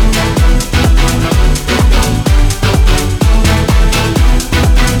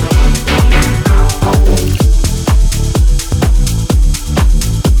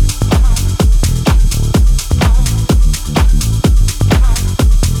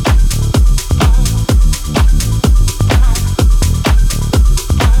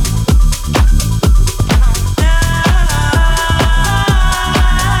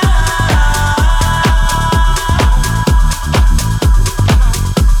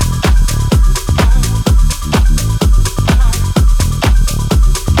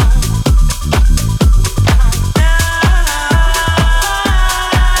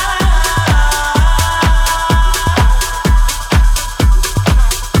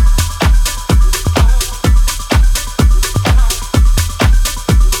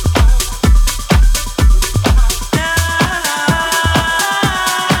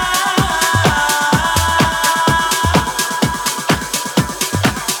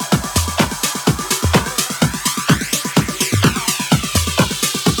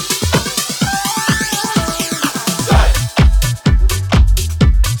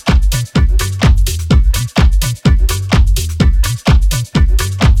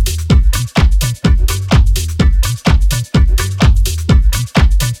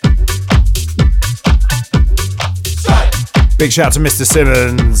 Big shout out to Mr.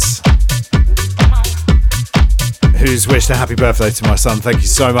 Simmons, who's wished a happy birthday to my son. Thank you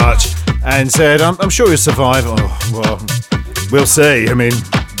so much. And said, I'm sure he'll survive. Oh, well, we'll see. I mean,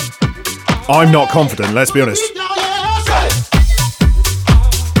 I'm not confident, let's be honest.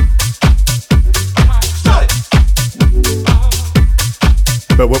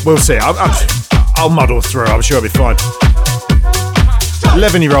 But we'll see. I'll muddle through. I'm sure I'll be fine.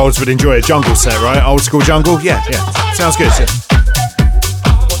 11-year-olds would enjoy a jungle set, right? Old school jungle? Yeah. Sounds good. Yeah.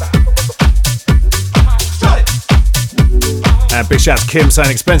 And big shout out to Kim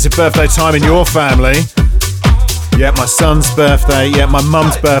saying expensive birthday time in your family. Yeah, my son's birthday. Yeah, my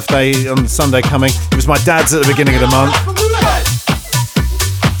mum's birthday on Sunday coming. It was my dad's at the beginning of the month.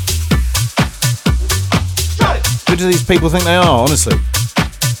 Who do these people think they are, honestly?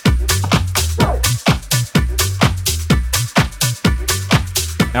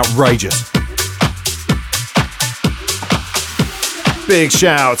 Outrageous. Big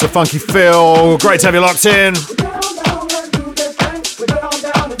shout to Funky Phil. Great to have you locked in.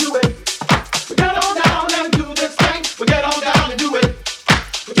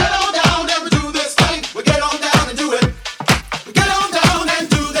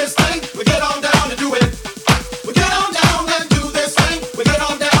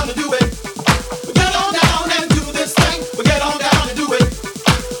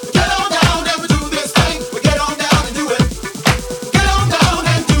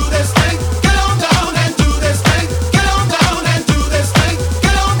 Get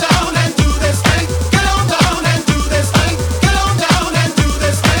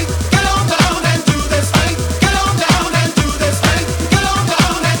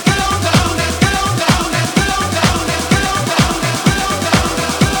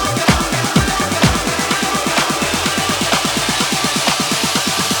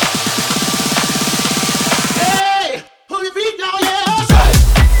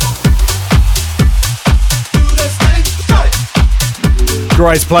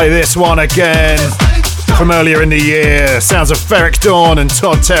Grace play this one again from earlier in the year. Sounds of Ferreck Dawn and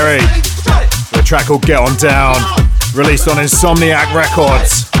Todd Terry. The track called Get On Down, released on Insomniac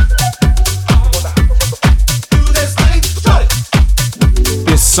Records.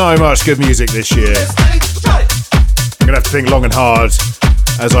 There's so much good music this year. I'm gonna have to think long and hard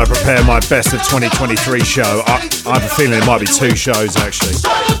as I prepare my best of 2023 show. I have a feeling it might be 2 shows actually.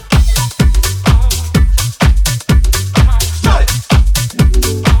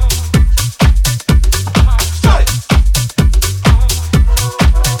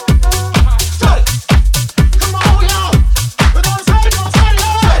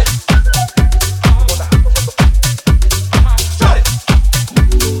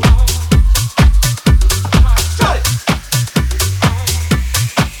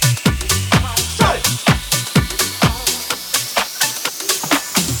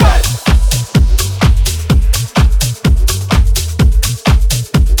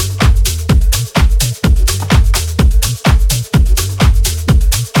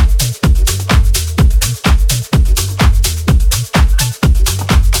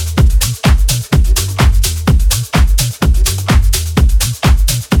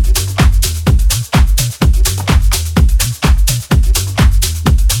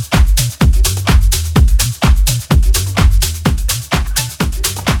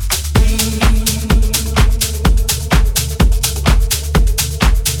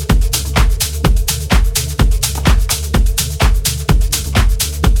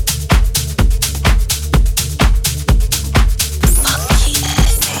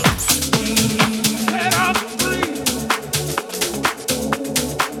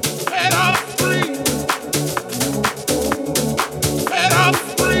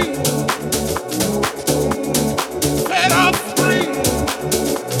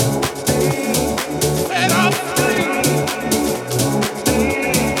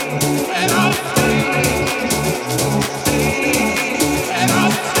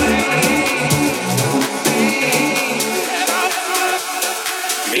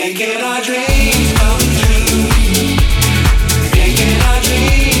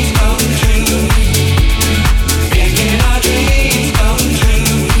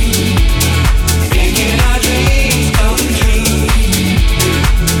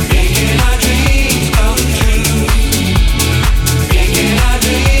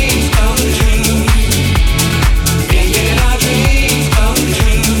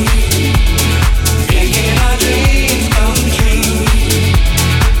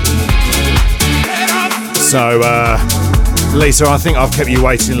 So, Lisa, I think I've kept you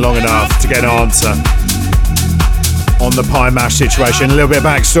waiting long enough to get an answer on the pie mash situation. A little bit of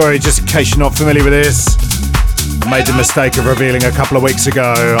backstory, just in case you're not familiar with this. I made the mistake of revealing a couple of weeks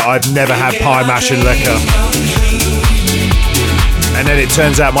ago I've never had pie mash and liquor. And then it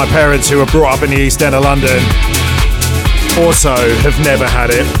turns out my parents, who were brought up in the East End of London, also have never had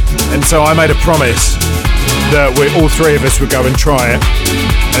it. And so I made a promise that all 3 of us would go and try it.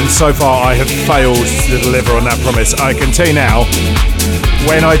 And so far I have failed to deliver on that promise. I can tell you now,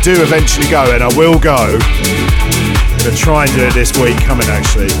 when I do eventually go, and I will go, I'm going to try and do it this week coming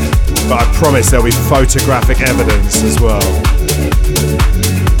actually, but I promise there'll be photographic evidence as well.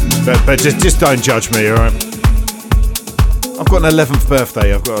 But just don't judge me, alright? I've got an 11th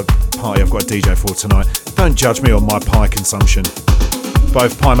birthday, I've got a party, I've got a DJ for tonight. Don't judge me on my pie consumption.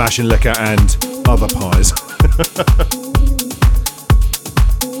 Both pie mash and liquor and other pies.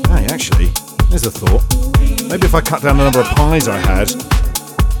 Hey, actually, there's a thought. Maybe if I cut down the number of pies I had,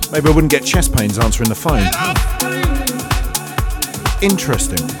 maybe I wouldn't get chest pains answering the phone.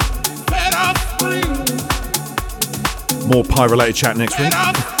 Interesting. More pie-related chat next week.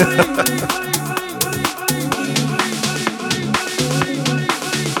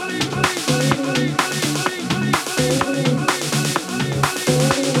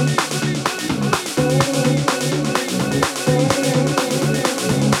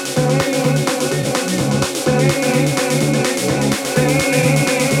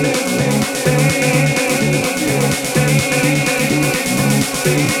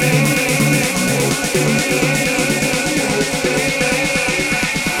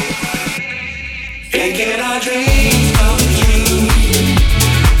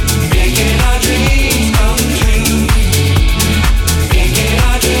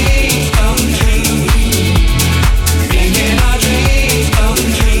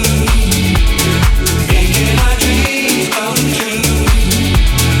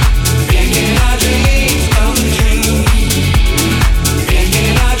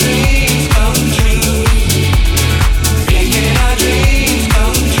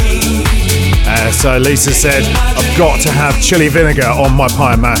 Also, Lisa said, I've got to have chili vinegar on my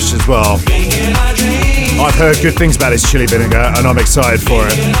pie and mash as well. I've heard good things about this chili vinegar and I'm excited for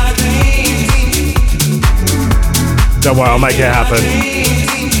it. Don't worry, I'll make it happen.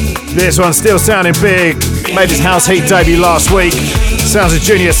 This one's still sounding big. Made his House Heat debut last week. Sounds of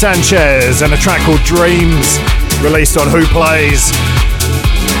Junior Sanchez and a track called Dreams, released on Who Plays.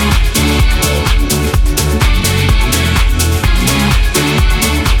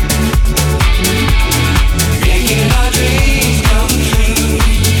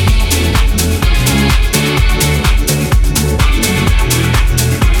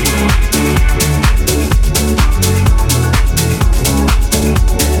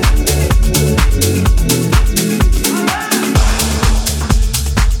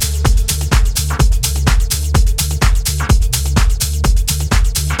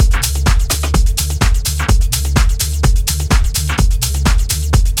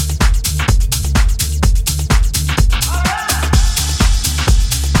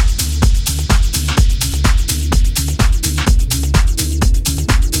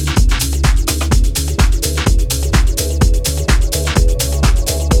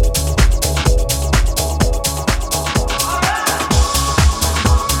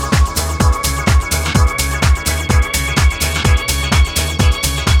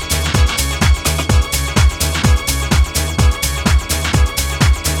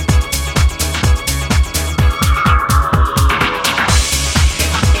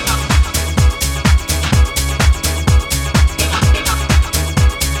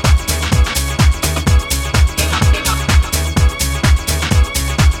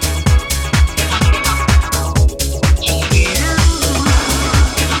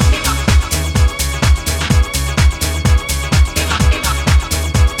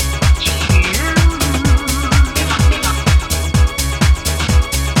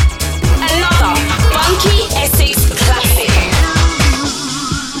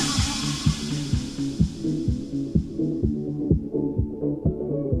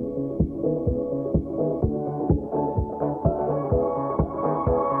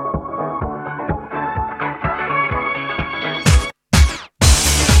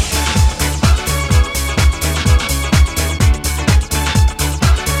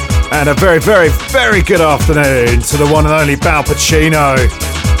 And a very, very, very good afternoon to the one and only Bal Pacino.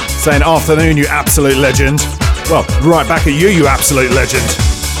 Saying afternoon, you absolute legend. Well, right back at you, you absolute legend.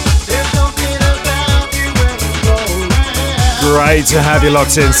 Great to have you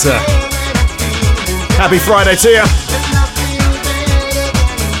locked in, sir. Happy Friday to you.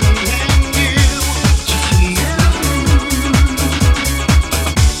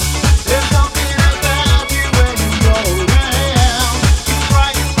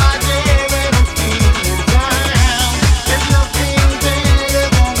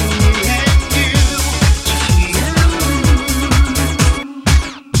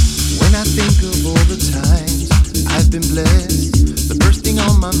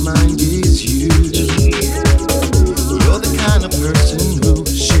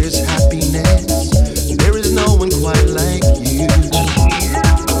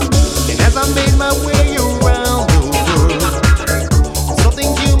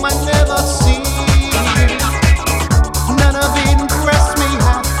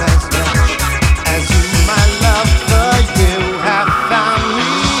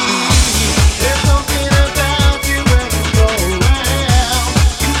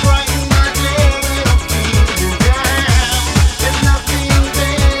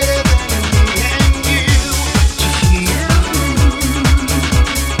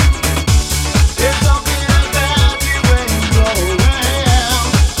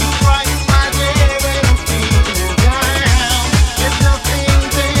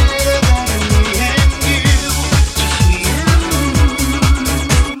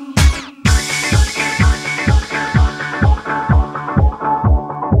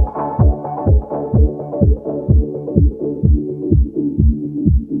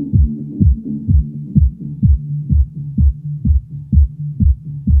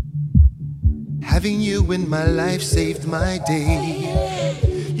 My life saved my day.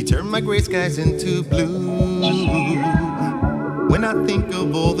 You turned my gray skies into blue. When I think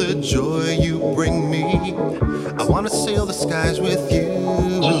of all the joy you bring me, I wanna sail the skies with you.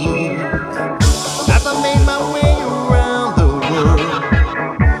 As I made my way around the world,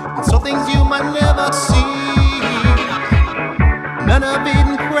 and saw things you might never see. None of it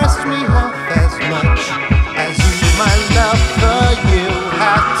impressed me half as much as you, my love for you,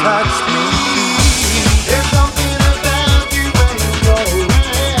 have touched me.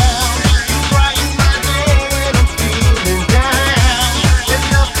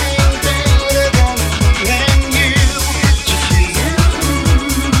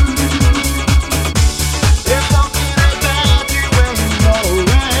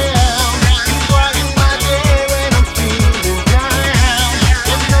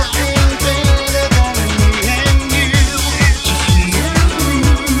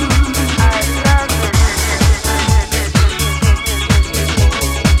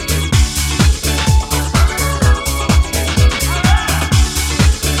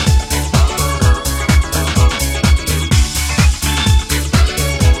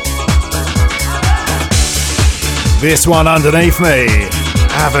 This one underneath me.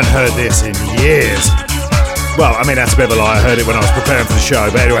 I haven't heard this in years. Well, I mean, that's a bit of a lie. I heard it when I was preparing for the show.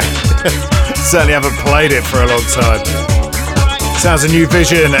 But anyway, certainly haven't played it for a long time. Sounds a New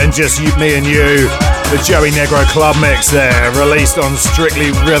Vision and Just Me and You. The Joey Negro club mix there. Released on Strictly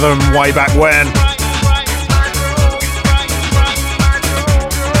Rhythm way back when.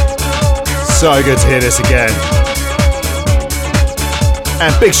 So good to hear this again.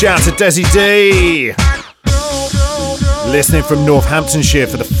 And big shout out to Desi D. Listening from Northamptonshire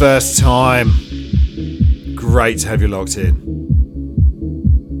for the first time. Great to have you locked in.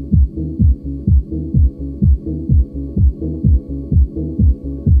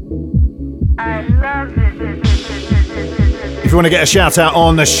 If you want to get a shout out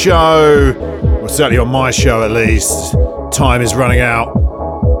on the show, or certainly on my show at least, time is running out.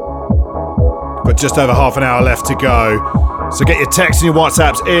 Got just over half an hour left to go. So get your texts and your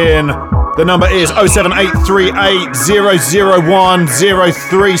WhatsApps in. The number is 07838 001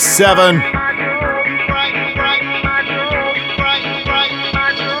 037.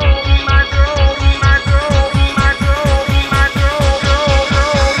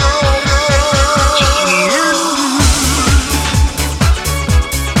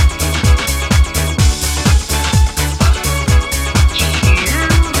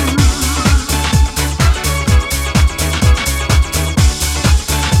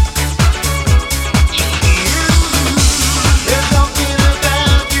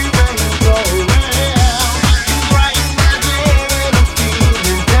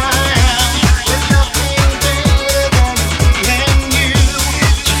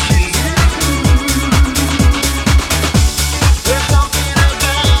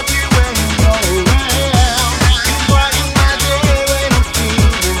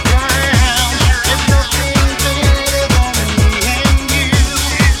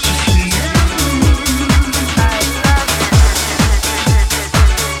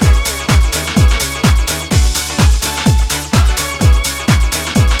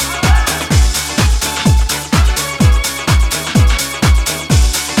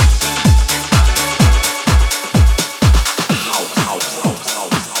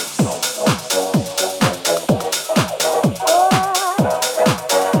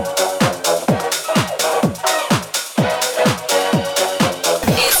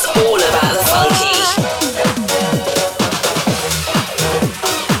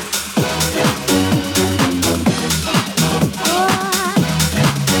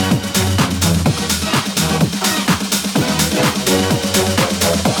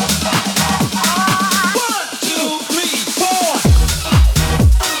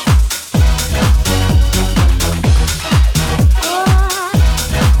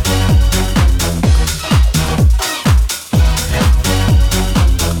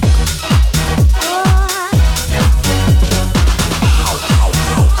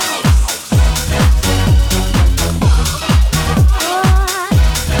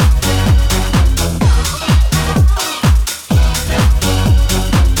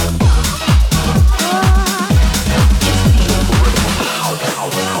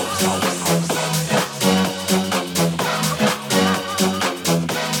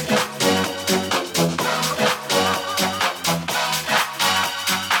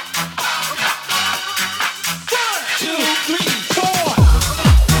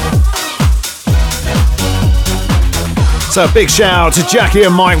 So big shout out to Jackie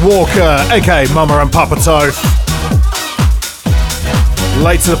and Mike Walker, aka Mama and Papa Toph.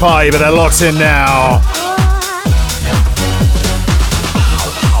 Late to the party, but they're locked in now.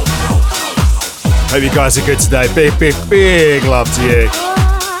 Hope you guys are good today. Big love to you.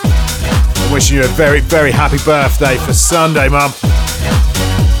 I'm wishing you a very, very happy birthday for Sunday, Mum.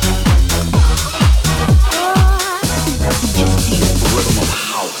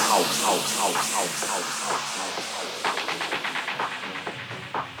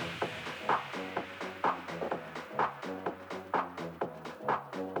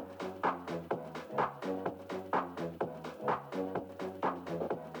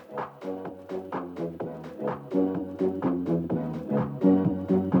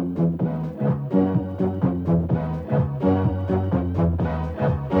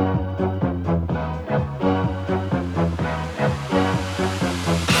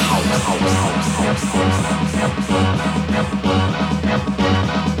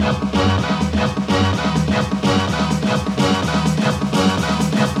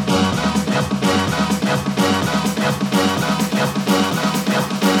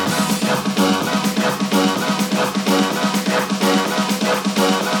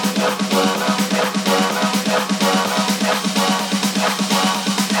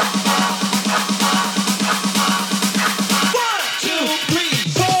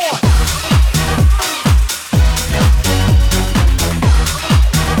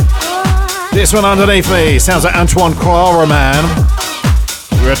 This one underneath me sounds like Antoine Clamaran.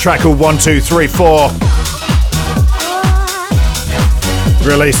 We're a track called 1234.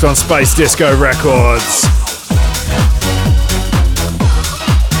 Released on Space Disco Records.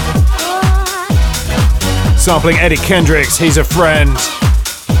 Sampling Eddie Kendricks, He's a Friend.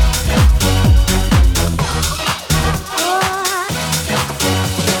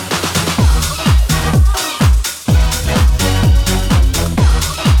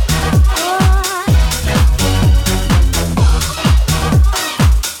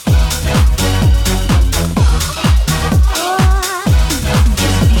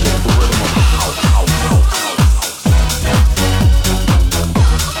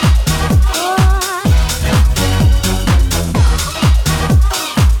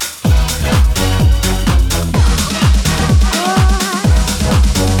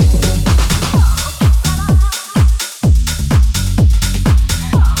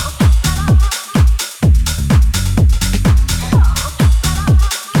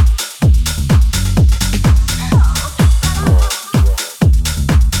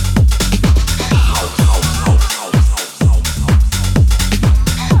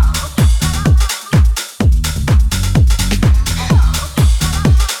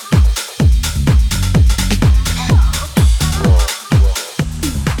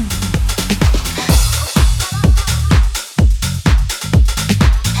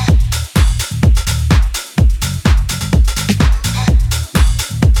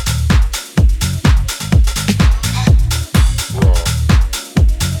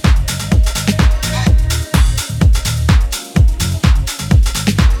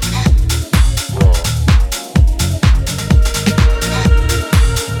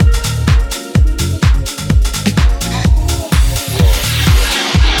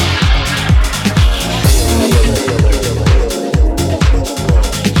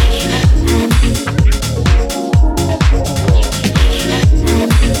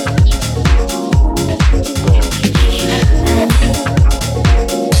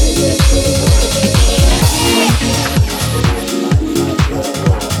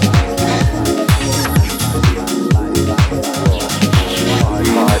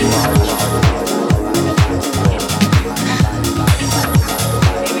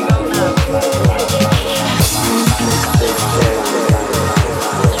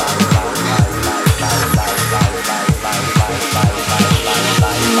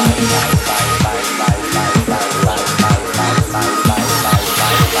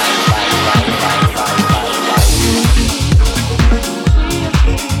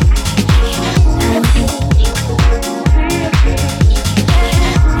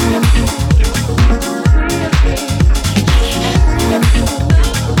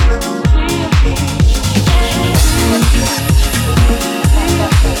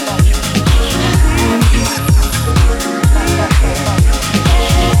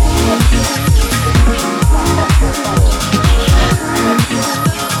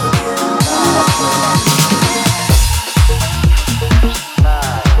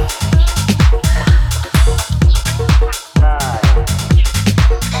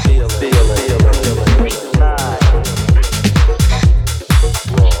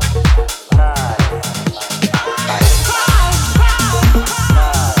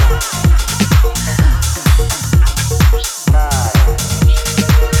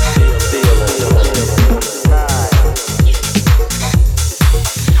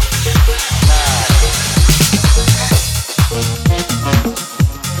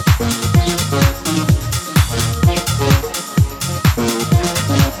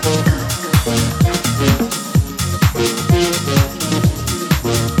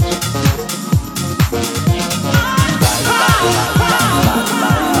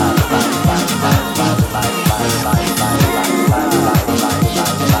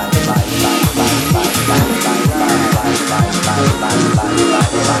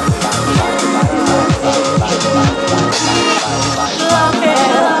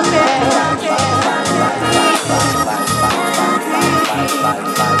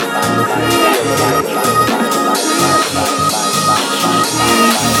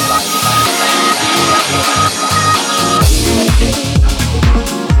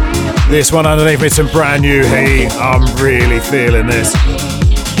 This one underneath me, some brand new heat. I'm really feeling this.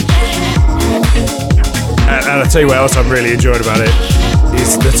 And I'll tell you what else I've really enjoyed about it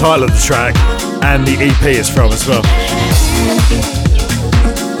is the title of the track and the EP it's from as well.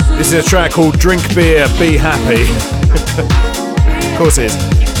 This is a track called Drink Beer, Be Happy. Of course it is.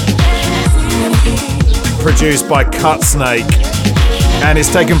 Produced by Cut Snake. And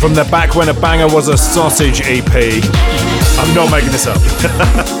it's taken from the Back When a Banger Was a Sausage EP. I'm not making this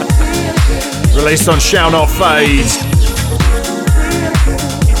up. Released on Shall Not Fade.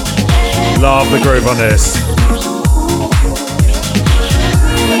 Love the groove on this.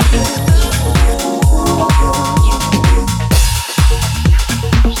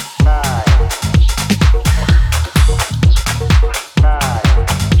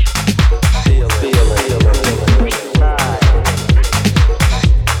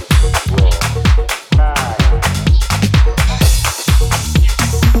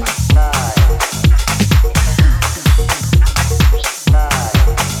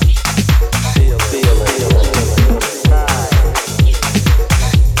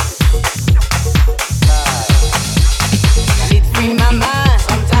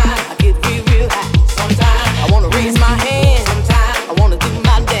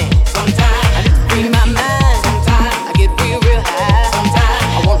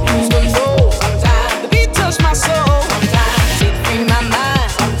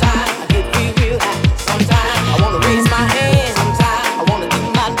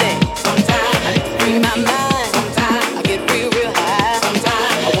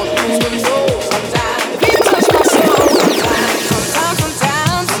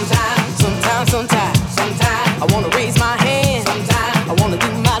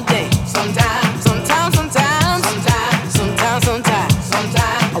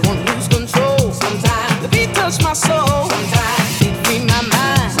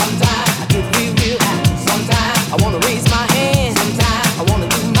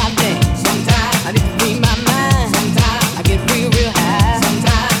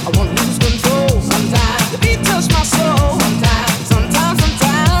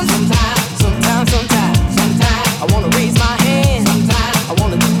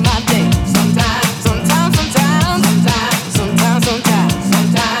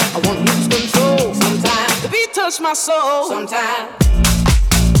 My soul sometimes.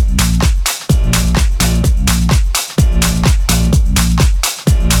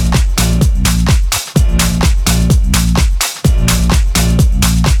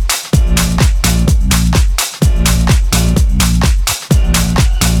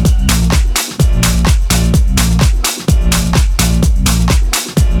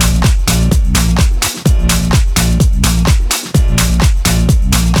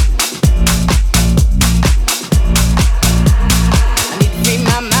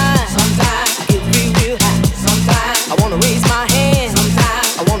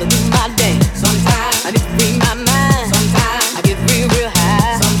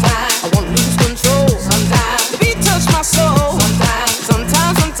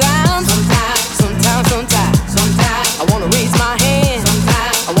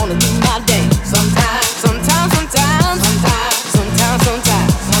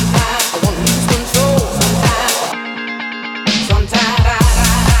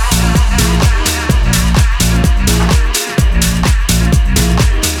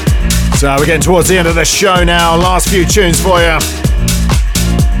 So we're getting towards the end of the show now. Last few tunes for you.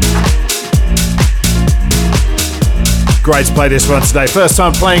 Great to play this one today. First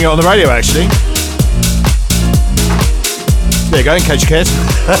time playing it on the radio, actually. There you go, in case you cared.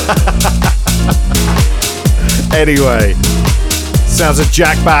 Anyway, sounds of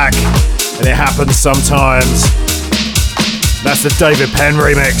Jack back, and it happens sometimes. That's the David Penn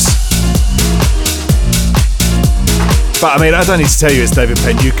remix. But I mean, I don't need to tell you it's David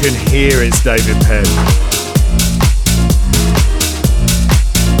Penn. You can hear it's David Penn.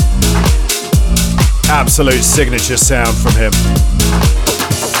 Absolute signature sound from him.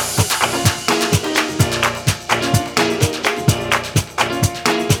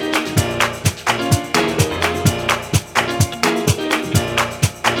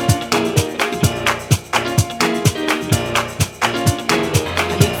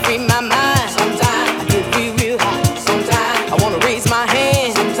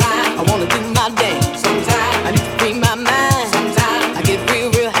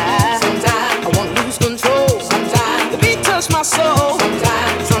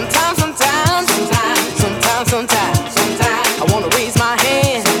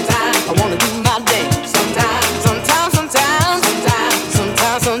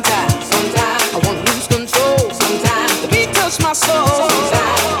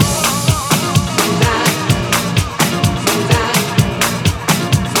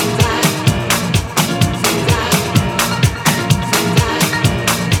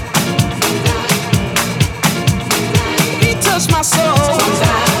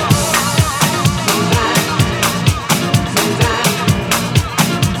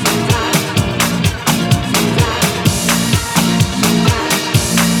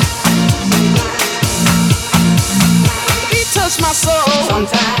 My soul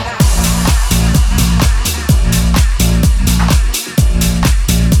sometimes.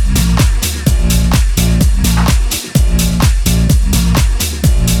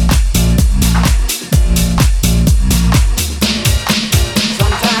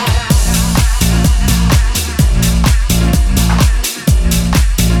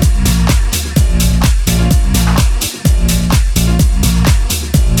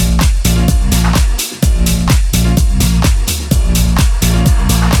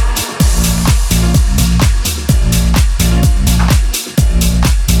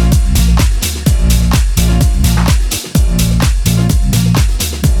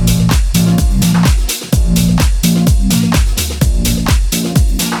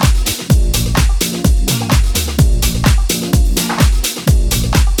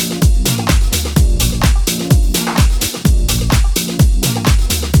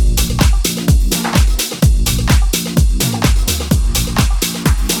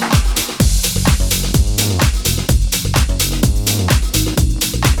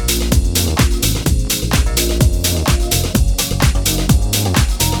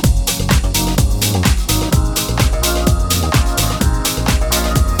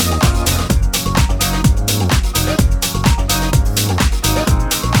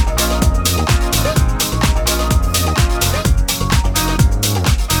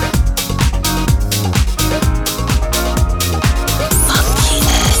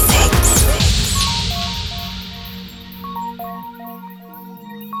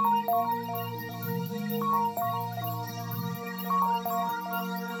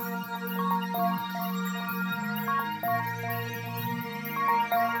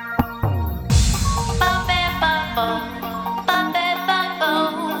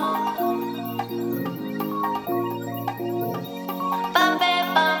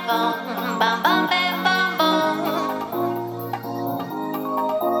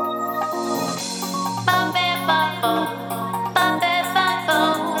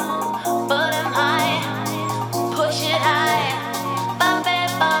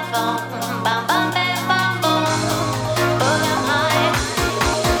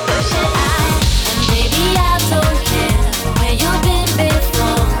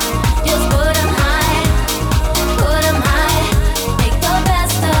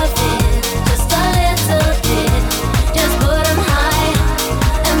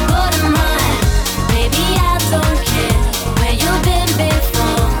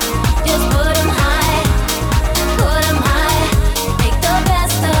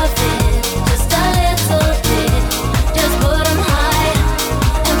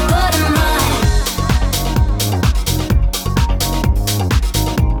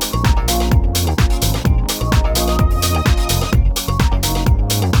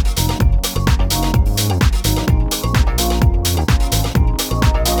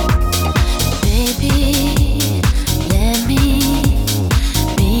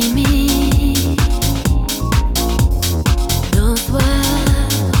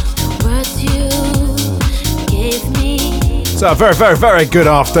 So a very, very, very good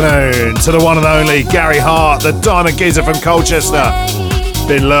afternoon to the one and only Gary Hart, the Diamond Geezer from Colchester.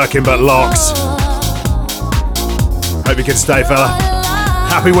 Been lurking but locks. Hope you can stay, fella.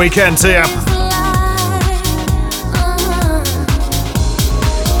 Happy weekend to you.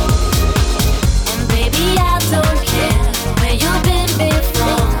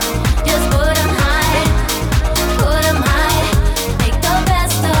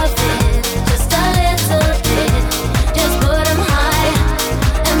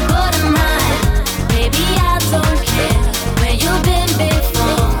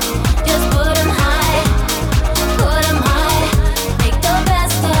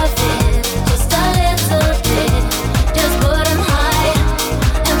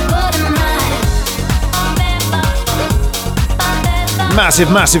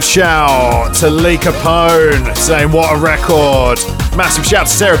 Massive shout to Lee Capone saying what a record. Massive shout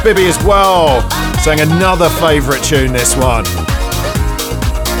to Sarah Bibby as well, saying another favourite tune this one.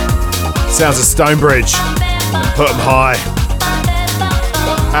 Sounds of Stonebridge and Put 'Em High.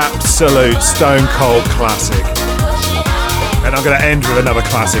 Absolute stone cold classic. And I'm going to end with another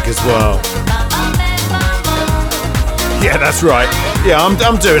classic as well. Yeah, that's right. Yeah, I'm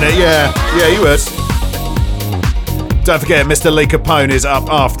doing it. Yeah, you would. Don't forget, Mr. Lee Capone is up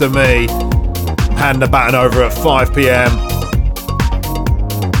after me. I'm handing the baton over at 5 p.m.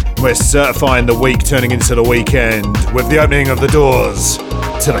 We're certifying the week turning into the weekend with the opening of the doors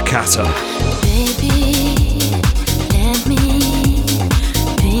to the Ghetto. Baby,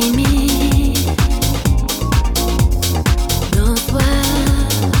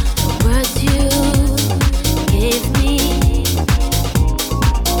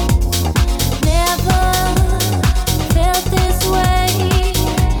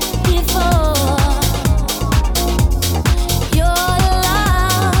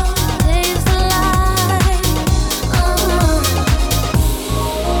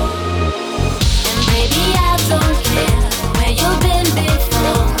 I don't care.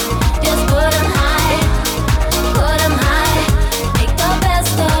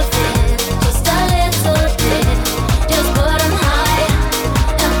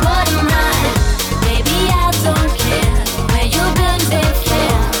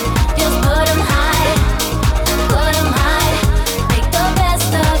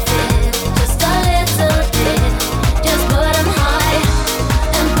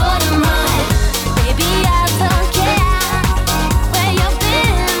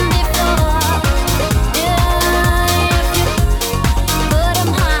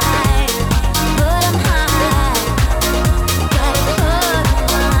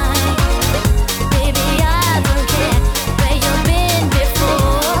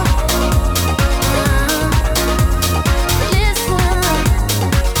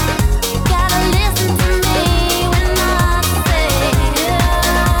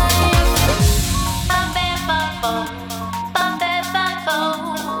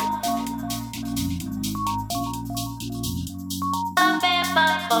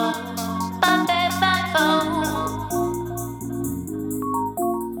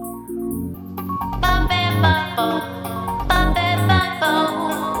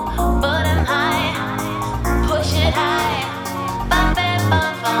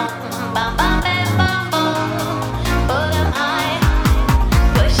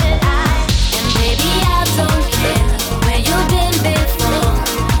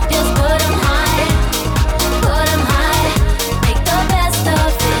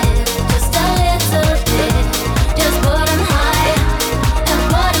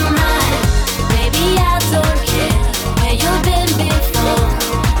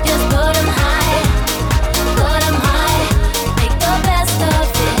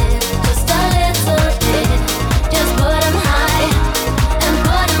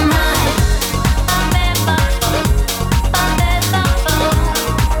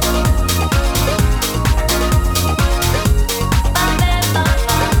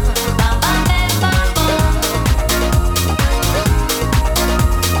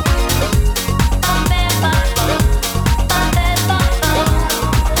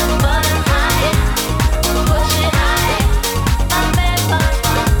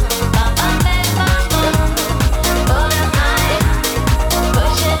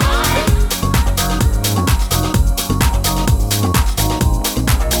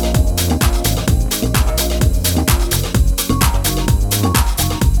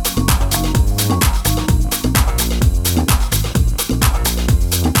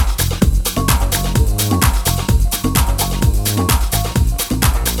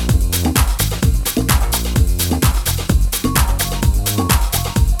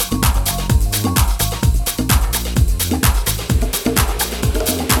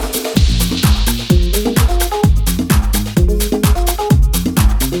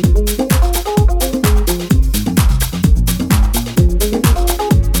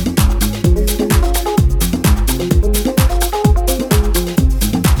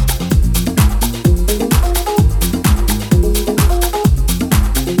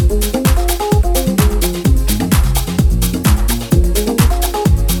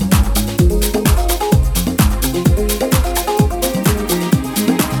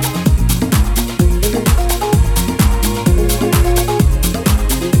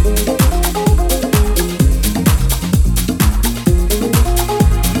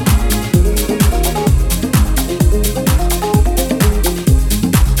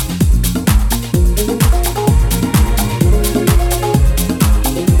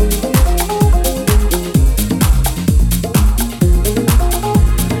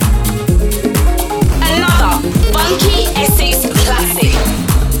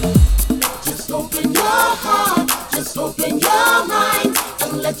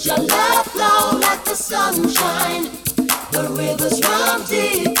 sunshine. The rivers run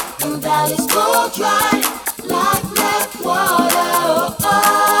deep and valleys go dry like black water.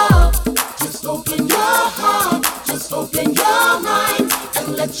 Oh, just open your heart, just open your mind,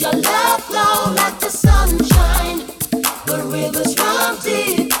 and let your love flow like the sunshine. The rivers run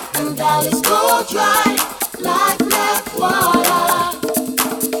deep and valleys go dry like black water.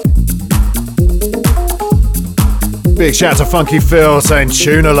 Big shout to Funky Phil saying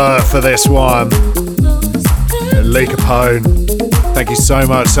tune alert for this one. And Lee Capone, thank you so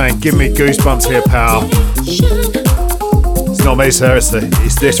much, saying give me goosebumps here, pal. It's not me, sir, it's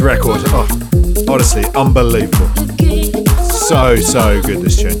this record. Oh, honestly, unbelievable. So good,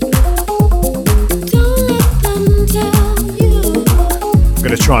 this tune. I'm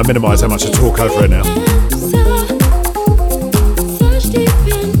going to try and minimise how much I talk over it now.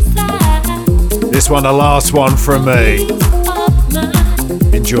 This one, the last one from me.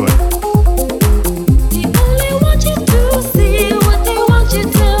 Enjoy.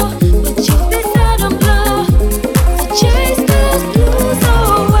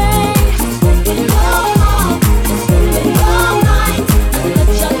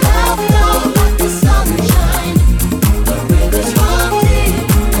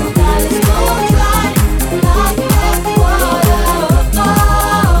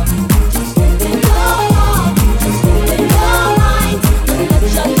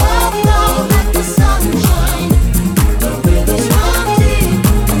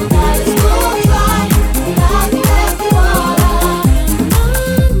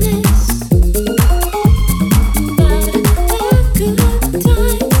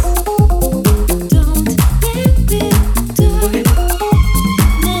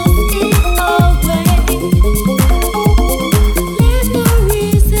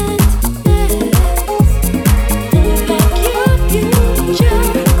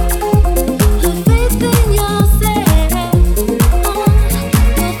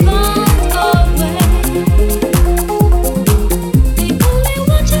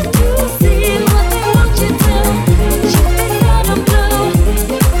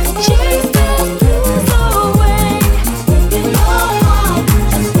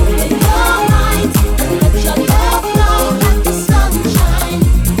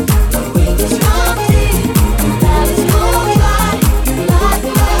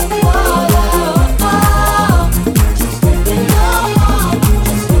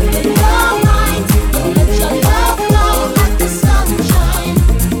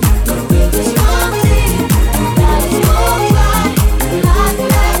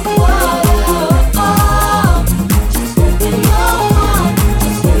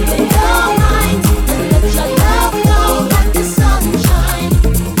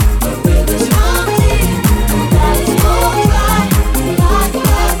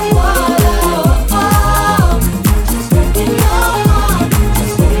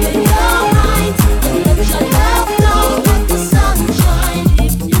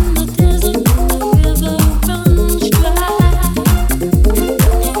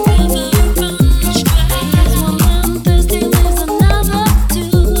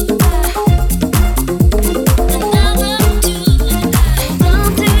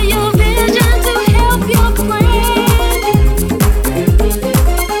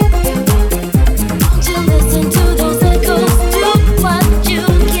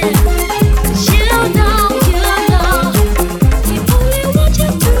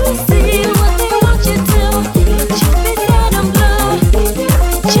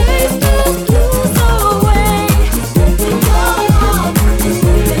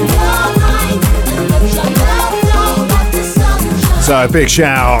 So big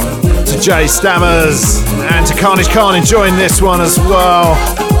shout to Jay Stammers and to Carnage Khan enjoying this one as well.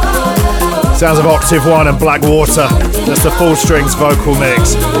 Sounds of Octave 1 and Black Water. That's the full strings vocal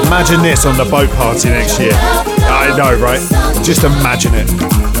mix. Imagine this on the boat party next year. I know, right? Just imagine it.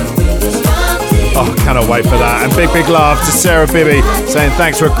 Oh, cannot wait for that. And big love to Sarah Bibby saying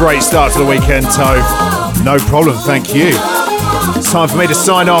thanks for a great start to the weekend, Tove. No problem, thank you. It's time for me to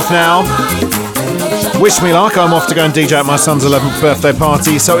sign off now. Wish me luck, I'm off to go and DJ at my son's 11th birthday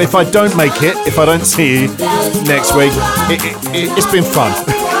party, so if I don't make it, if I don't see you next week, it's been fun.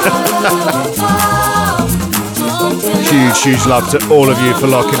 Huge love to all of you for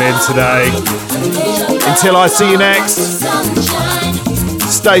locking in today. Until I see you next,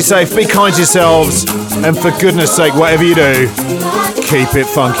 stay safe, be kind to yourselves, and for goodness sake, whatever you do, keep it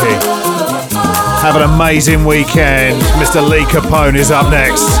funky. Have an amazing weekend. Mr. Lee Capone is up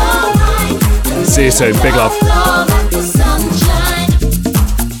next. See you soon. Big love.